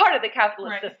it's still part of the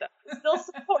capitalist system. It still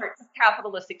supports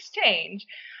capitalist exchange.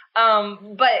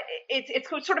 But it's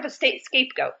sort of a state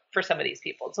scapegoat for some of these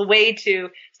people. It's a way to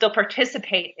still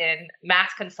participate in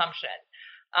mass consumption,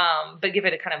 but give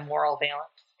it a kind of moral valence.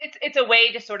 It's a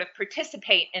way to sort of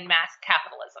participate in mass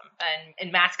capitalism and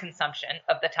in mass consumption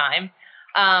of the time,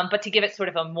 but to give it sort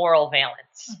of a moral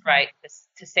valence, right?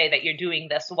 To say that you're doing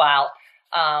this while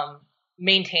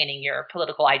maintaining your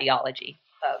political ideology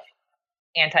of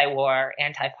anti-war,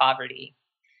 anti-poverty,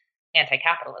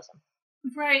 anti-capitalism.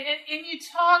 Right, and you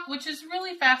talk, which is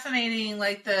really fascinating,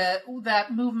 like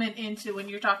that movement into when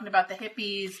you're talking about the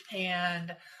hippies,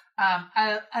 and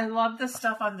I love the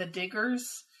stuff on the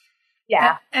Diggers.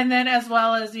 Yeah. And then as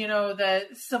well as, the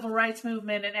civil rights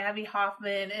movement and Abbie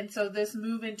Hoffman. And so this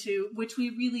move into, which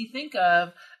we really think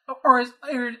of, or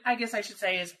I guess I should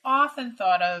say is often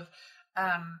thought of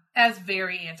as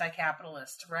very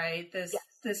anti-capitalist, right?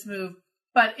 This move,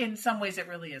 but in some ways it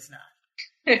really is not.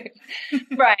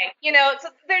 Right. So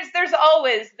there's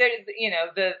always,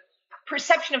 the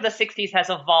perception of the 60s has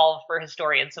evolved for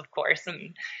historians, of course.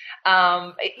 And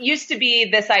it used to be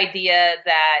this idea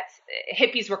that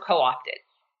hippies were co-opted,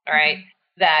 all right? Mm-hmm.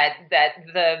 That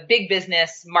the big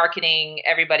business marketing,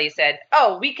 everybody said,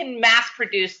 oh, we can mass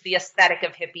produce the aesthetic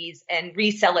of hippies and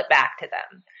resell it back to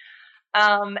them.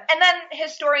 And then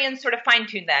historians sort of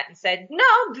fine-tuned that and said,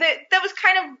 no, that was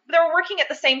they were working at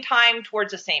the same time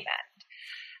towards the same end.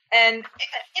 And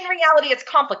in reality, it's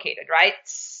complicated, right?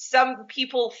 Some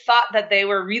people thought that they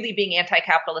were really being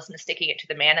anti-capitalist and sticking it to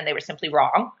the man, and they were simply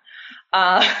wrong.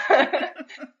 And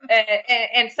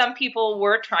some people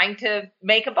were trying to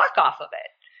make a buck off of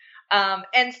it.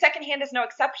 And secondhand is no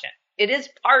exception. It is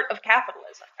part of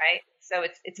capitalism, right? So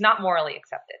it's not morally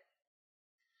accepted.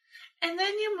 And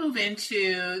then you move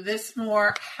into this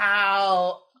more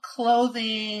how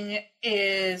clothing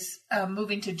is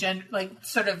moving to gender, like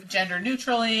sort of gender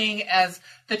neutraling as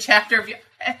the chapter of your,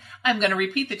 I'm going to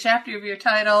repeat the chapter of your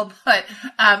title, but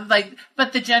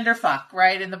but the gender fuck,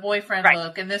 right? And the boyfriend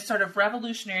look, and this sort of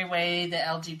revolutionary way the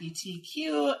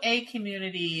LGBTQA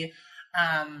community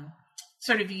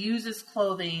sort of uses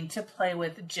clothing to play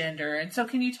with gender. And so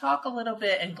can you talk a little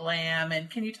bit, and glam, and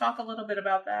can you talk a little bit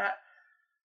about that?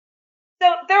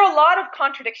 So there are a lot of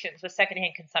contradictions with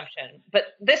secondhand consumption, but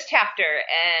this chapter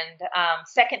and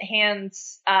secondhand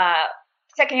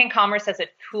commerce as a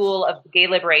tool of the gay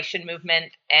liberation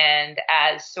movement and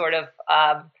as sort of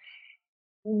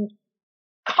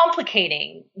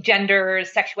complicating gender,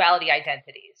 sexuality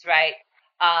identities, right?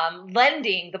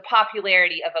 Lending the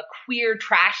popularity of a queer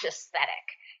trash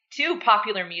aesthetic to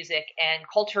popular music and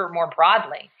culture more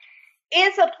broadly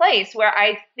is a place where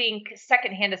I think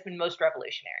secondhand has been most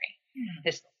revolutionary.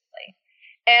 Historically.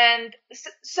 And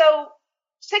so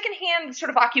secondhand sort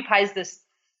of occupies this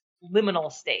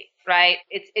liminal state, right?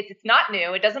 It's not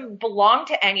new. It doesn't belong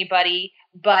to anybody,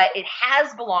 but it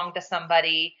has belonged to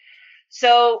somebody.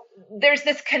 So there's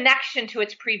this connection to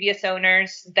its previous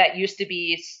owners that used to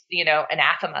be,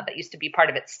 anathema, that used to be part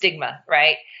of its stigma,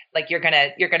 right? Like you're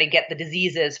gonna get the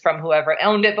diseases from whoever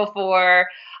owned it before.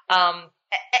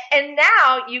 And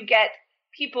now you get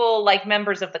people like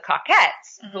members of the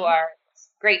Cockettes, who are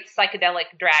great psychedelic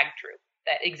drag troupe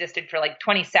that existed for like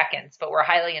 20 seconds, but were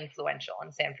highly influential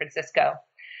in San Francisco,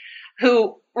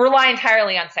 who rely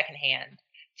entirely on secondhand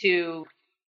to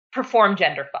perform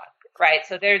gender fuck, right?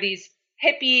 So they're these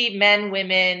hippie men,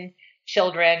 women,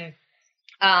 children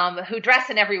who dress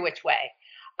in every which way.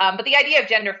 But the idea of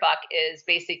gender fuck is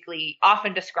basically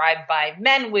often described by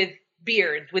men with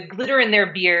beards, with glitter in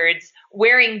their beards,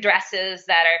 wearing dresses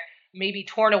that are maybe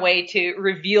torn away to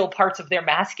reveal parts of their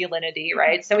masculinity,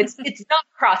 right? So it's not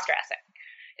cross-dressing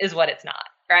is what it's not,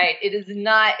 right? It is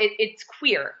not, it's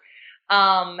queer.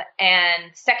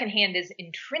 And secondhand is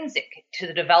intrinsic to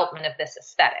the development of this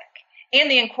aesthetic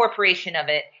and the incorporation of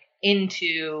it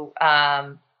into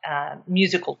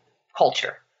musical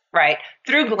culture, right?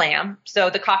 Through glam. So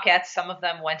the Cockettes, some of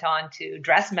them went on to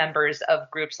dress members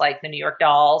of groups like the New York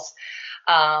Dolls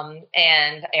and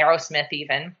Aerosmith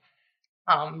even,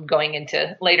 going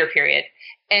into later period,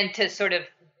 and to sort of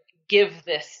give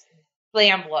this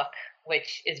glam look,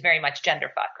 which is very much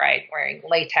genderfuck, right? Wearing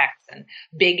latex and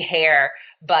big hair,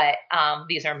 but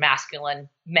these are masculine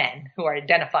men who are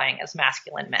identifying as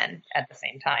masculine men at the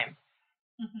same time.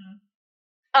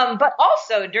 Mm-hmm. But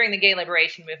also during the gay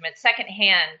liberation movement,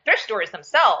 secondhand thrift stores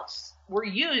themselves were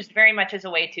used very much as a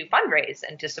way to fundraise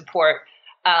and to support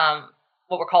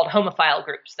what were called homophile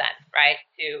groups then, right?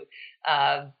 To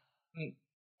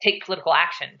take political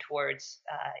action towards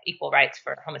equal rights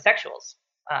for homosexuals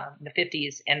in the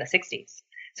 50s and the 60s.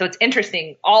 So it's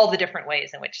interesting all the different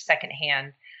ways in which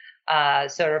secondhand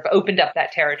sort of opened up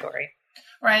that territory.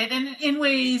 Right. And in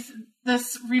ways,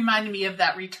 this reminded me of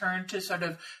that return to sort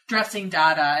of dressing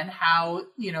Dada and how,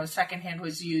 secondhand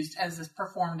was used as this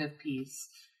performative piece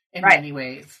in many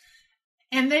ways.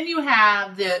 And then you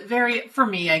have for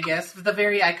me, I guess, the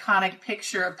very iconic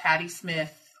picture of Patti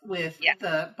Smith with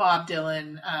the Bob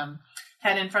Dylan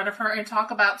head in front of her, and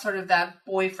talk about sort of that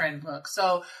boyfriend look.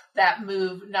 So that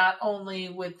move not only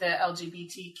with the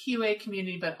LGBTQA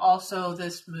community, but also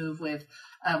this move with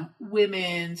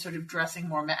women sort of dressing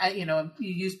more, you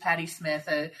use Patti Smith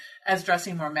as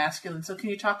dressing more masculine. So can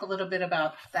you talk a little bit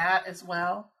about that as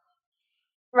well?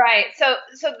 Right. So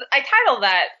I titled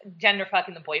that Gender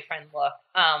Fucking the Boyfriend Look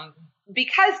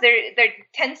because there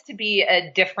tends to be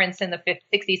a difference in the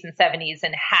 60s and 70s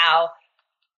in how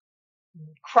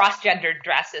cross-gendered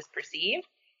dress is perceived.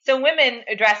 So women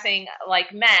dressing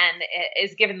like men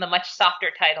is given the much softer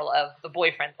title of the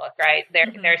boyfriend look, right? They're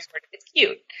sort of, it's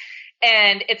cute.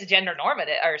 And it's gender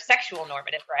normative or sexual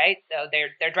normative, right? So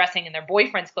they're dressing in their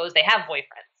boyfriend's clothes. They have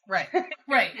boyfriends.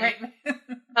 Right.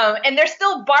 And they're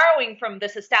still borrowing from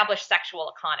this established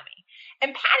sexual economy.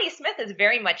 And Patti Smith is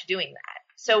very much doing that.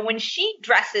 So when she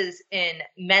dresses in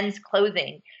men's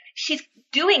clothing, she's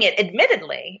doing it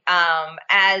admittedly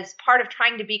as part of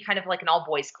trying to be kind of like an all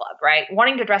boys club, right?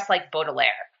 Wanting to dress like Baudelaire,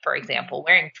 for example,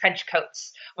 wearing trench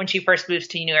coats when she first moves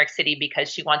to New York City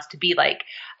because she wants to be like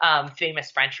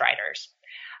famous French writers.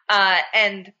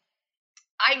 And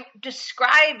I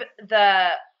describe the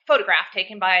photograph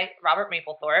taken by Robert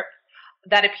Mapplethorpe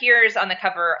that appears on the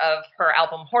cover of her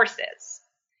album Horses,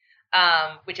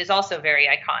 which is also very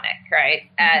iconic, right?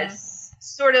 As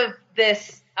sort of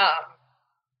this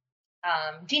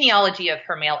genealogy of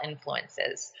her male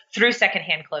influences through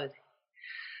secondhand clothing.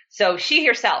 So she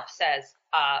herself says,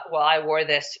 well, I wore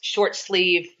this short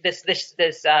sleeve, this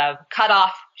cut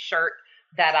off shirt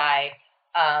that I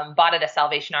bought at a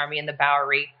Salvation Army in the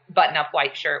Bowery, button up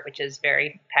white shirt, which is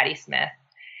very Patti Smith.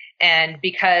 And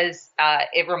because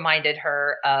it reminded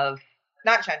her of,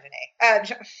 not Jean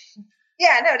Genet.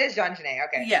 It is Jean Genet.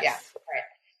 Okay. Yes. Yeah. All right.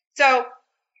 So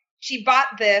she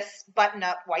bought this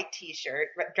button-up white T-shirt,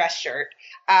 dress shirt,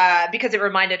 because it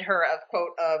reminded her of,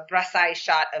 quote, a Brassai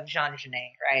shot of Jean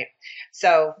Genet, right?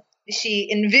 So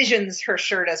she envisions her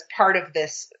shirt as part of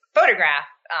this photograph,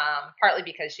 partly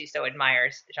because she so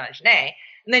admires Jean Genet.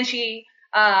 And then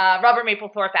Robert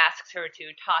Mapplethorpe asks her to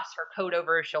toss her coat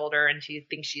over her shoulder, and she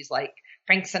thinks she's like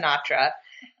Frank Sinatra.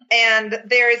 And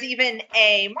there is even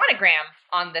a monogram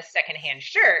on this secondhand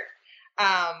shirt,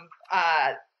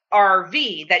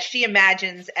 RV, that she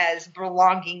imagines as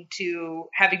belonging to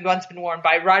having once been worn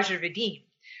by Roger Vadim,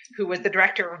 who was the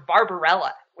director of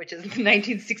Barbarella, which is a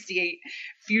 1968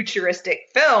 futuristic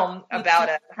film about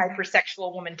a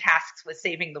hypersexual woman tasked with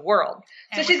saving the world.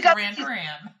 And so she's got Duran.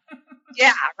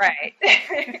 Yeah, right.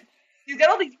 She's got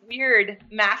all these weird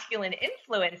masculine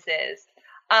influences,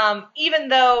 even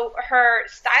though her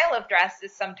style of dress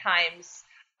is sometimes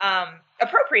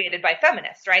appropriated by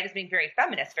feminists, right, as being very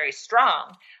feminist, very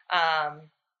strong.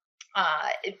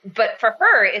 But for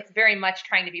her, it's very much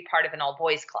trying to be part of an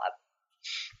all-boys club.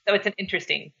 So it's an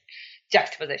interesting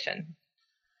juxtaposition.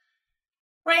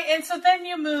 Right, and so then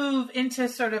you move into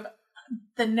sort of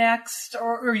the next,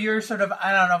 or your sort of,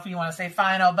 I don't know if you want to say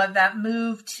final, but that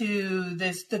move to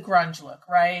the grunge look,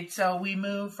 right? So we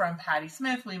move from Patti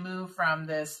Smith, we move from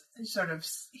this sort of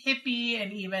hippie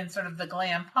and even sort of the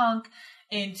glam punk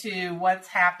into what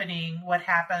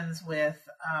happens with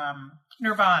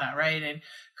Nirvana, right? And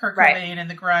Kurt Cobain and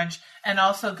the grunge, and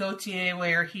also Gautier,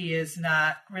 where he is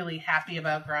not really happy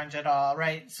about grunge at all,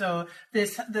 right? So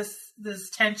this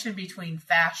tension between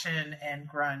fashion and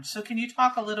grunge. So can you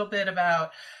talk a little bit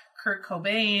about Kurt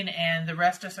Cobain and the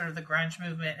rest of sort of the grunge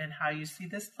movement and how you see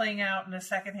this playing out in a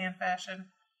secondhand fashion?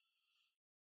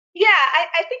 Yeah,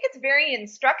 I think it's very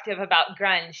instructive about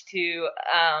grunge to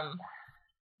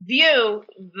view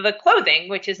the clothing,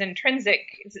 which is intrinsic,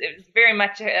 it's very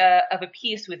much of a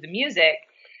piece with the music,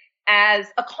 as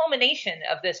a culmination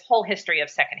of this whole history of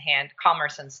secondhand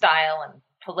commerce and style and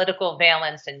political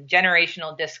valence and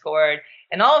generational discord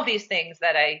and all of these things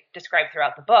that I describe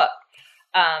throughout the book,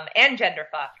 and gender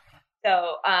fuck.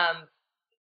 So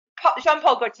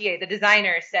Jean-Paul Gaultier, the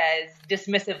designer, says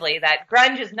dismissively that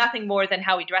grunge is nothing more than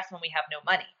how we dress when we have no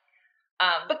money.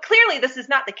 But clearly this is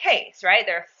not the case, right?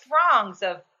 There are throngs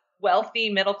of wealthy,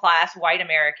 middle-class, white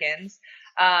Americans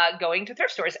going to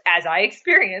thrift stores, as I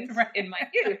experienced in my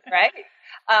youth,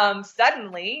 right?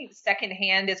 Suddenly,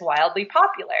 secondhand is wildly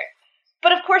popular.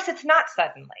 But of course, it's not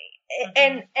suddenly.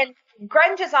 Mm-hmm. And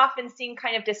grunge is often seen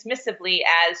kind of dismissively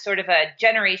as sort of a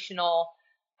generational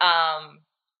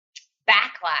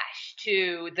backlash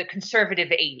to the conservative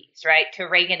 80s, right? To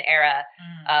Reagan era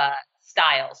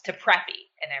styles, to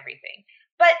preppy and everything.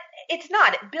 But it's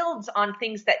not. It builds on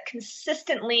things that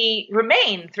consistently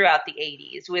remain throughout the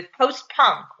 80s with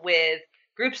post-punk, with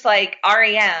groups like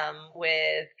REM,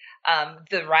 with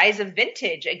the rise of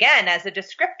vintage, again, as a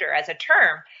descriptor, as a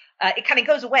term. It kind of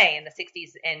goes away in the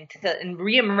 60s and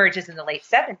reemerges in the late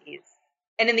 70s.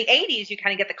 And in the 80s, you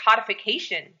kind of get the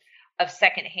codification of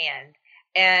secondhand.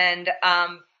 And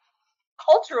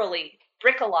culturally,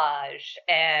 bricolage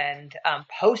and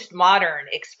postmodern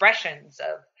expressions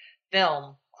of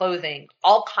film, clothing,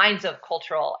 all kinds of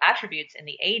cultural attributes in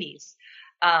the 80s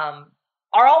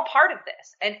are all part of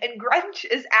this. And grunge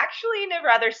is actually, in a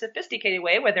rather sophisticated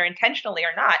way, whether intentionally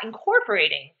or not,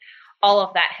 incorporating all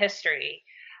of that history.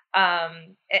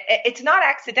 It's not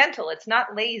accidental. It's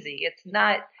not lazy. It's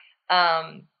not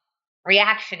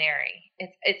reactionary.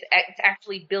 It's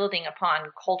actually building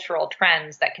upon cultural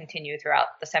trends that continue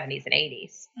throughout the 70s and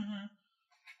 80s. Mm-hmm.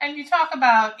 And you talk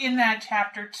about in that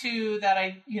chapter too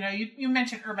that you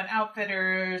mentioned Urban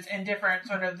Outfitters and different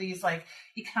sort of these like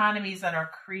economies that are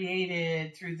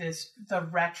created through the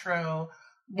retro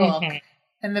look. Mm-hmm.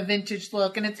 And the vintage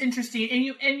look, and it's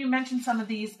interesting. And you mentioned some of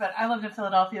these, but I lived in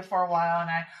Philadelphia for a while, and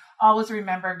I always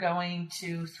remember going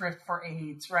to Thrift for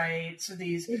AIDS, right? So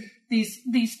these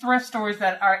thrift stores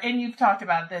that are, and you've talked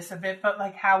about this a bit, but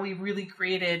like how we really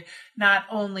created not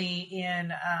only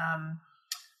in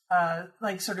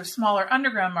like sort of smaller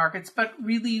underground markets, but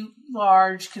really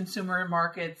large consumer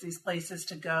markets, these places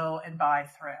to go and buy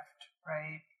thrift,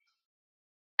 right?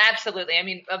 Absolutely. I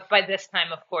mean, by this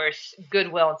time, of course,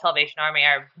 Goodwill and Salvation Army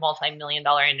are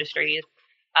multi-million-dollar industries.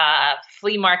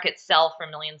 Flea markets sell for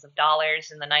millions of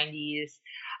dollars in the 90s.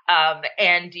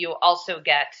 And you also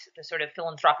get the sort of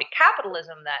philanthropic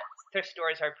capitalism that thrift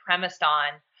stores are premised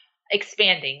on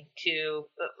expanding to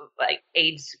like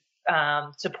AIDS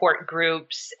support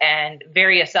groups and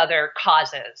various other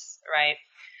causes, right?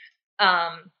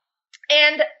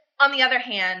 And on the other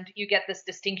hand, you get this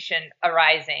distinction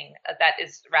arising that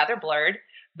is rather blurred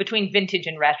between vintage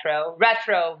and retro.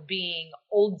 Retro being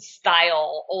old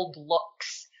style, old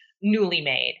looks, newly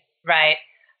made, right?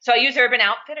 So I use Urban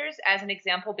Outfitters as an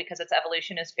example because its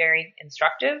evolution is very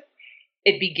instructive.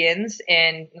 It begins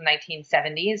in the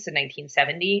 1970s, so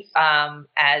 1970,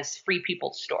 as Free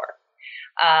People's Store,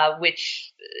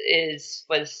 which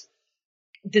was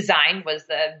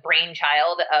the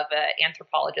brainchild of an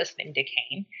anthropologist named Dick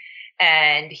Hayne.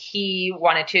 And he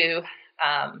wanted to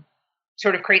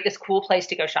sort of create this cool place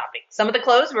to go shopping. Some of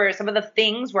the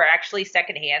things were actually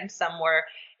secondhand. Some were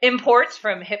imports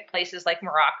from hip places like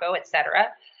Morocco, etc.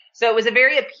 So it was a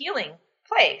very appealing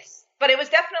place, but it was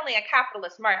definitely a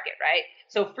capitalist market, right?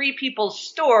 So Free People's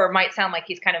Store might sound like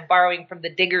he's kind of borrowing from the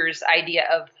Diggers idea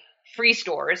of free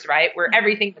stores, right? Where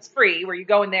everything was free, where you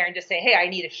go in there and just say, hey, I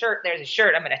need a shirt. There's a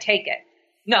shirt. I'm going to take it.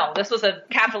 No, this was a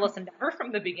capitalist endeavor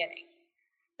from the beginning.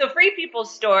 So Free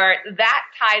People's Store, that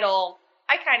title,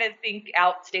 I kind of think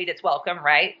outstayed its welcome,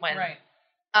 right? When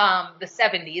the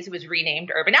 70s, it was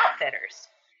renamed Urban Outfitters.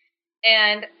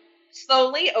 And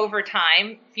slowly over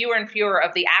time, fewer and fewer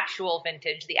of the actual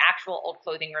vintage, the actual old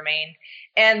clothing remained,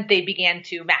 and they began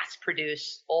to mass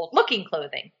produce old looking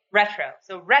clothing, retro.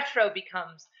 So retro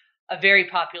becomes a very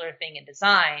popular thing in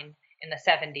design in the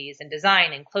 70s, and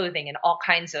design and clothing and all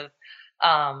kinds of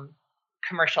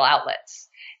commercial outlets.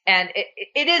 And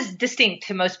it is distinct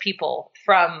to most people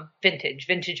from vintage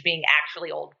being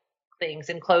actually old things.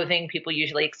 In clothing, people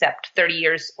usually accept 30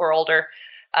 years or older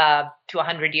to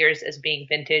 100 years as being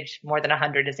vintage, more than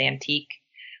 100 as antique.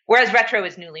 Whereas retro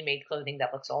is newly made clothing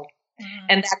that looks old. Mm-hmm.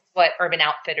 And that's what Urban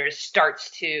Outfitters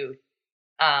starts to,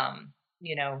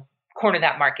 corner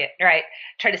that market, right?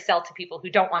 Try to sell to people who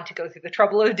don't want to go through the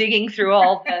trouble of digging through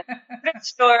all the thrift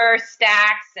store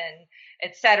stacks and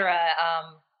et cetera.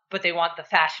 But they want the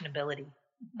fashionability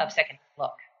of second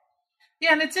look.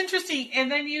 Yeah, and it's interesting. And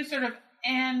then you sort of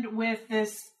end with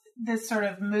this sort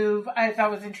of move I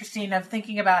thought was interesting of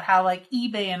thinking about how like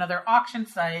eBay and other auction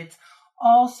sites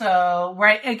also,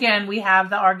 right? Again, we have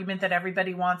the argument that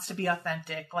everybody wants to be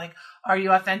authentic. Like, are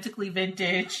you authentically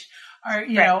vintage? Or,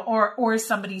 you know, or is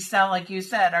somebody like you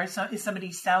said, is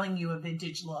somebody selling you a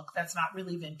vintage look that's not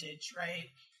really vintage, right?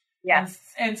 Yeah.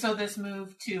 And so this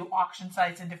move to auction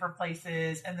sites in different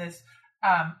places, and this,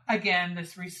 again,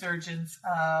 this resurgence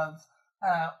of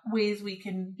ways we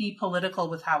can be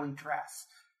political with how we dress.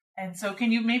 And so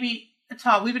can you maybe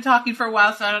talk, we've been talking for a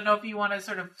while, so I don't know if you want to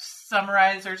sort of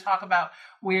summarize or talk about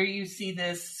where you see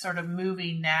this sort of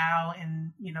moving now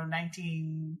in,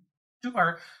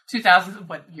 2000,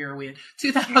 what year are we in?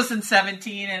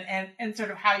 2017, and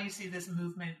sort of how you see this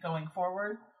movement going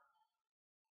forward?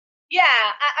 Yeah,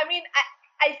 I mean,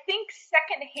 I think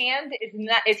secondhand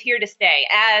is here to stay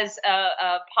as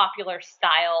a popular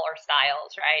style or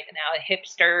styles, right? Now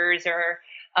hipsters or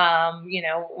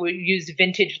we use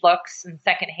vintage looks and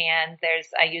secondhand.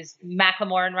 I use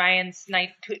Macklemore and Ryan's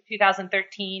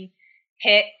 2013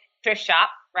 hit thrift shop,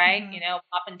 right? Mm-hmm.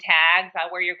 Popping tags.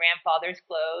 I wear your grandfather's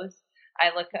clothes. I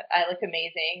look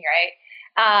amazing,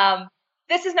 right?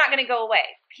 This is not going to go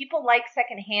away. People like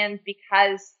secondhand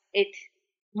because it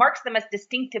marks them as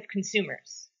distinctive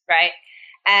consumers, right?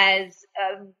 As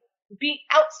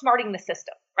outsmarting the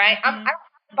system, right? Mm-hmm. I don't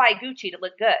have to buy Gucci to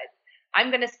look good. I'm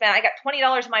going to spend, I got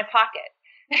 $20 in my pocket.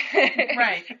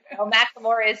 Right.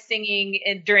 Macklemore is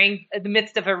singing during the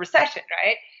midst of a recession,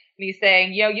 right? And he's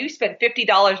saying, you spent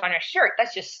 $50 on a shirt.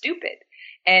 That's just stupid.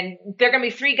 And there are going to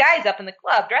be 3 guys up in the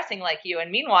club dressing like you.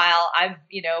 And meanwhile, I'm,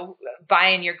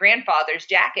 buying your grandfather's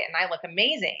jacket and I look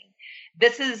amazing.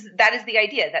 That is the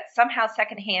idea, that somehow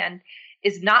secondhand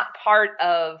is not part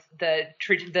of the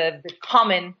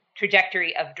common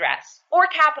trajectory of dress or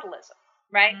capitalism,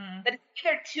 right? Mm. That it's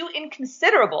either too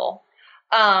inconsiderable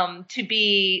to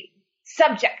be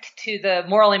subject to the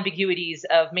moral ambiguities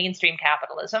of mainstream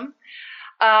capitalism,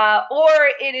 or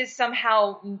it is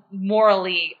somehow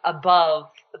morally above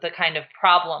the kind of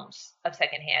problems of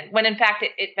secondhand, when in fact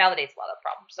it validates a lot of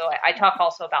problems. So I talk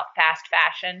also about fast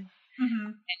fashion.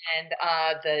 Mm-hmm. And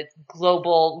the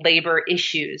global labor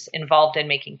issues involved in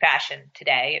making fashion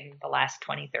today in the last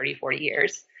 20, 30, 40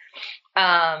 years.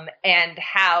 And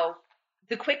how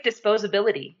the quick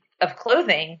disposability of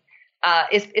clothing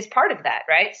is part of that,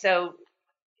 right? So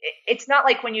it's not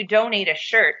like when you donate a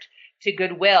shirt to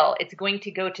Goodwill, it's going to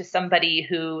go to somebody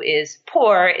who is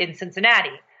poor in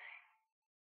Cincinnati,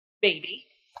 maybe.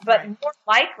 But more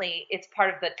likely, it's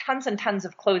part of the tons and tons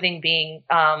of clothing being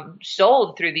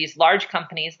sold through these large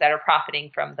companies that are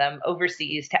profiting from them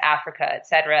overseas to Africa, et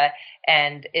cetera.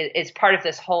 And it's part of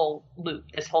this whole loop,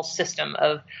 this whole system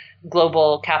of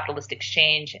global capitalist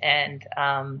exchange and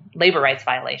labor rights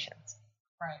violations.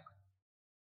 Right.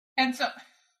 And so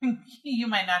you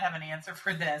might not have an answer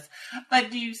for this,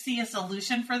 but do you see a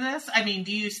solution for this? I mean,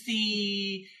 do you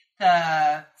see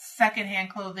the secondhand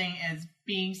clothing as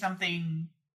being something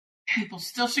people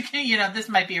still should, this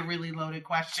might be a really loaded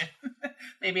question.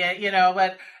 Maybe,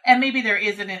 and maybe there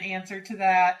isn't an answer to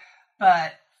that,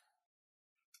 but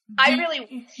I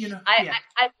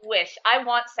wish, I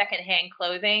want secondhand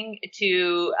clothing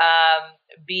to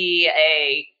be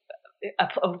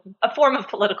a form of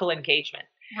political engagement.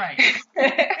 Right.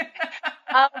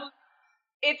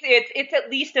 It's at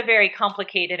least a very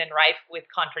complicated and rife with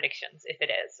contradictions, if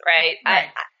it is, right? Right.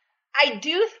 I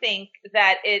do think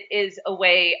that it is a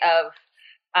way of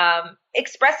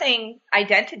expressing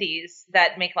identities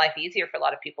that make life easier for a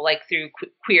lot of people, like through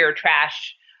queer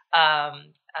trash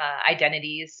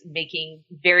identities, making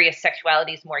various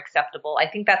sexualities more acceptable. I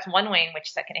think that's one way in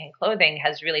which secondhand clothing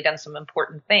has really done some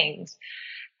important things.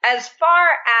 As far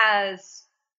as,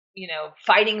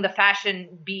 fighting the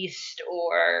fashion beast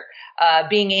or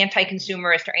being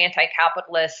anti-consumerist or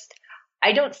anti-capitalist,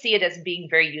 I don't see it as being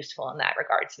very useful in that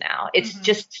regards now. It's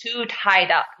just too tied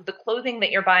up. The clothing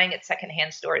that you're buying at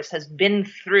secondhand stores has been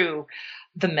through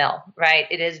the mill, right?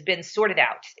 It has been sorted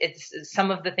out.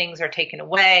 Some of the things are taken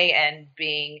away and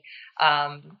being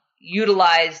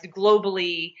utilized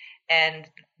globally, and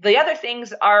the other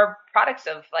things are products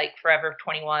of like Forever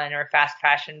 21 or fast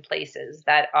fashion places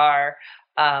that are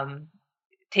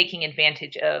taking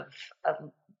advantage of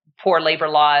poor labor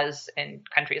laws in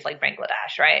countries like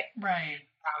Bangladesh, right? Right.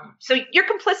 So you're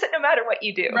complicit no matter what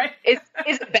you do. Right. Is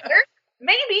it better?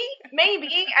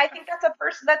 Maybe. I think that's a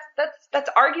person that's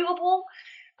arguable.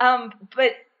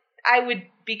 But I would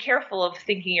be careful of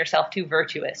thinking yourself too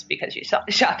virtuous because you shop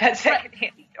at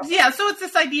secondhand. Right. Yeah, so it's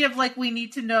this idea of like we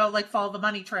need to know, like follow the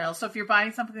money trail. So if you're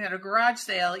buying something at a garage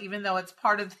sale, even though it's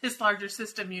part of this larger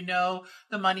system, you know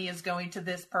the money is going to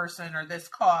this person or this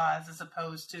cause as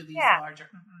opposed to these larger.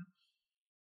 Mm-hmm.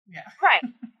 Yeah. Right.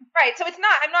 So it's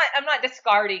not. I'm not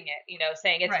discarding it.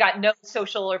 Saying it's got no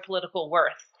social or political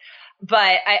worth.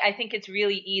 But I think it's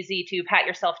really easy to pat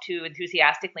yourself too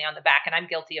enthusiastically on the back, and I'm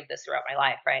guilty of this throughout my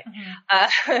life, right?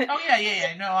 Mm-hmm. Oh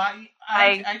yeah. No,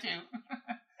 I do.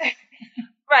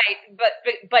 Right,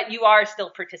 but you are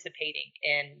still participating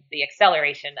in the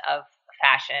acceleration of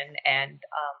fashion and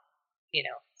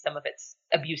some of its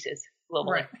abuses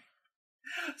globally. Right.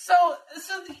 So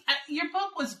your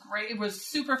book was great. It was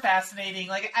super fascinating.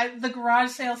 Like the garage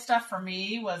sale stuff for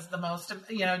me was the most,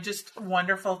 just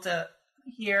wonderful to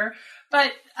hear.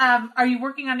 But are you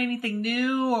working on anything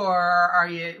new, or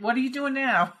what are you doing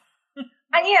now?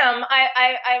 I am.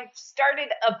 I've started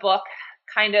a book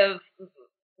kind of,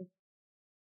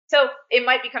 so it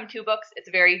might become 2 books. It's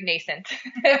very nascent.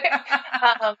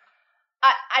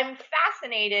 I'm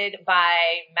fascinated by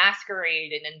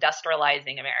masquerade in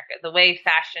industrializing America, the way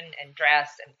fashion and dress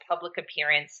and public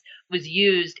appearance was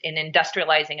used in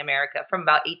industrializing America from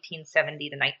about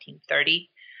 1870 to 1930.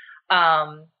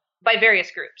 By various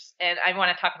groups. And I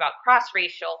want to talk about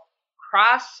cross-racial,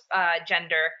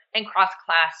 cross-gender, and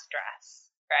cross-class dress,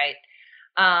 right?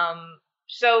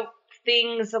 So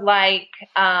things like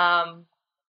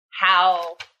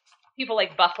how people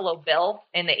like Buffalo Bill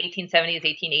in the 1870s,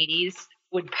 1880s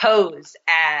would pose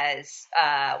as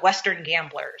Western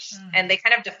gamblers. And they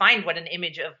kind of defined what an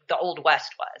image of the Old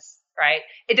West was, right?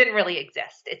 It didn't really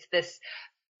exist. It's this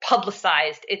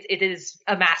publicized, it is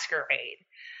a masquerade.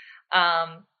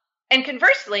 And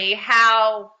conversely,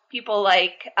 how people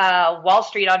like Wall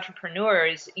Street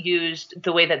entrepreneurs used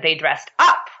the way that they dressed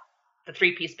up, the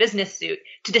 3-piece business suit,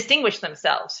 to distinguish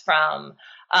themselves from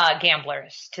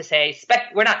gamblers, to say,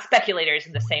 we're not speculators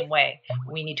in the same way.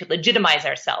 We need to legitimize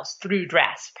ourselves through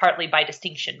dress, partly by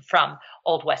distinction from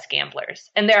Old West gamblers.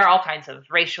 And there are all kinds of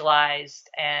racialized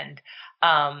and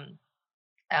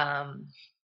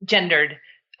gendered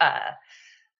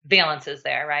valences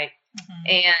there, right?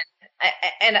 Mm-hmm.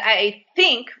 And I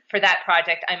think for that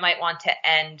project, I might want to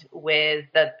end with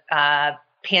the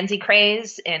pansy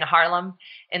craze in Harlem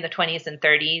in the 20s and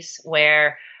 30s,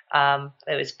 where it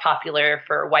was popular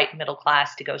for white middle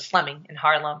class to go slumming in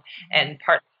Harlem, and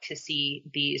partly to see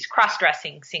these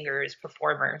cross-dressing singers,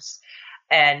 performers,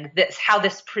 and how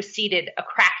this preceded a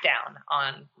crackdown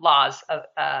on laws of,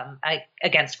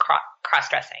 against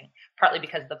cross-dressing, partly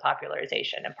because of the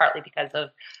popularization and partly because of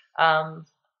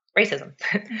racism.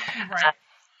 Right.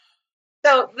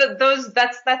 So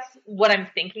that's what I'm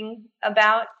thinking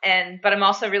about, but I'm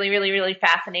also really, really, really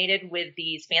fascinated with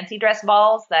these fancy dress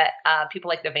balls that people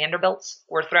like the Vanderbilts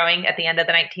were throwing at the end of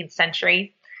the 19th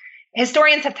century.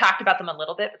 Historians have talked about them a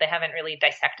little bit, but they haven't really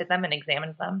dissected them and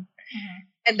examined them. Mm-hmm.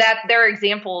 And that there are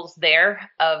examples there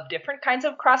of different kinds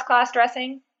of cross-class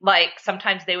dressing. Like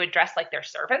sometimes they would dress like their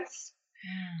servants.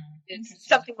 It's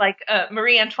something like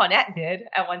Marie Antoinette did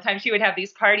at one time. She would have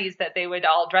these parties that they would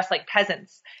all dress like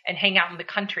peasants and hang out in the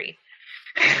country.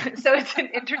 So it's an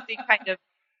interesting kind of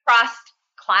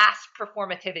cross-class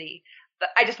performativity. But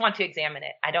I just want to examine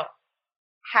it. I don't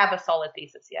have a solid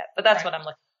thesis yet, but that's what I'm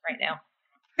looking at right now.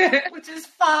 Which is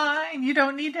fine. You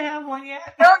don't need to have one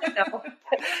yet. No.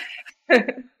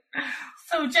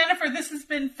 So, Jennifer, this has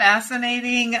been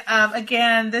fascinating.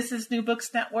 Again, this is New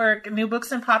Books Network, New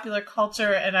Books in Popular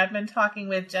Culture, and I've been talking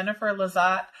with Jennifer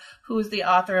Lizotte, who is the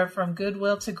author of From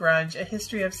Goodwill to Grunge, A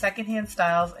History of Secondhand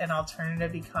Styles and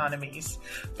Alternative Economies.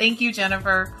 Thank you,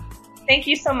 Jennifer. Thank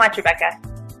you so much, Rebecca.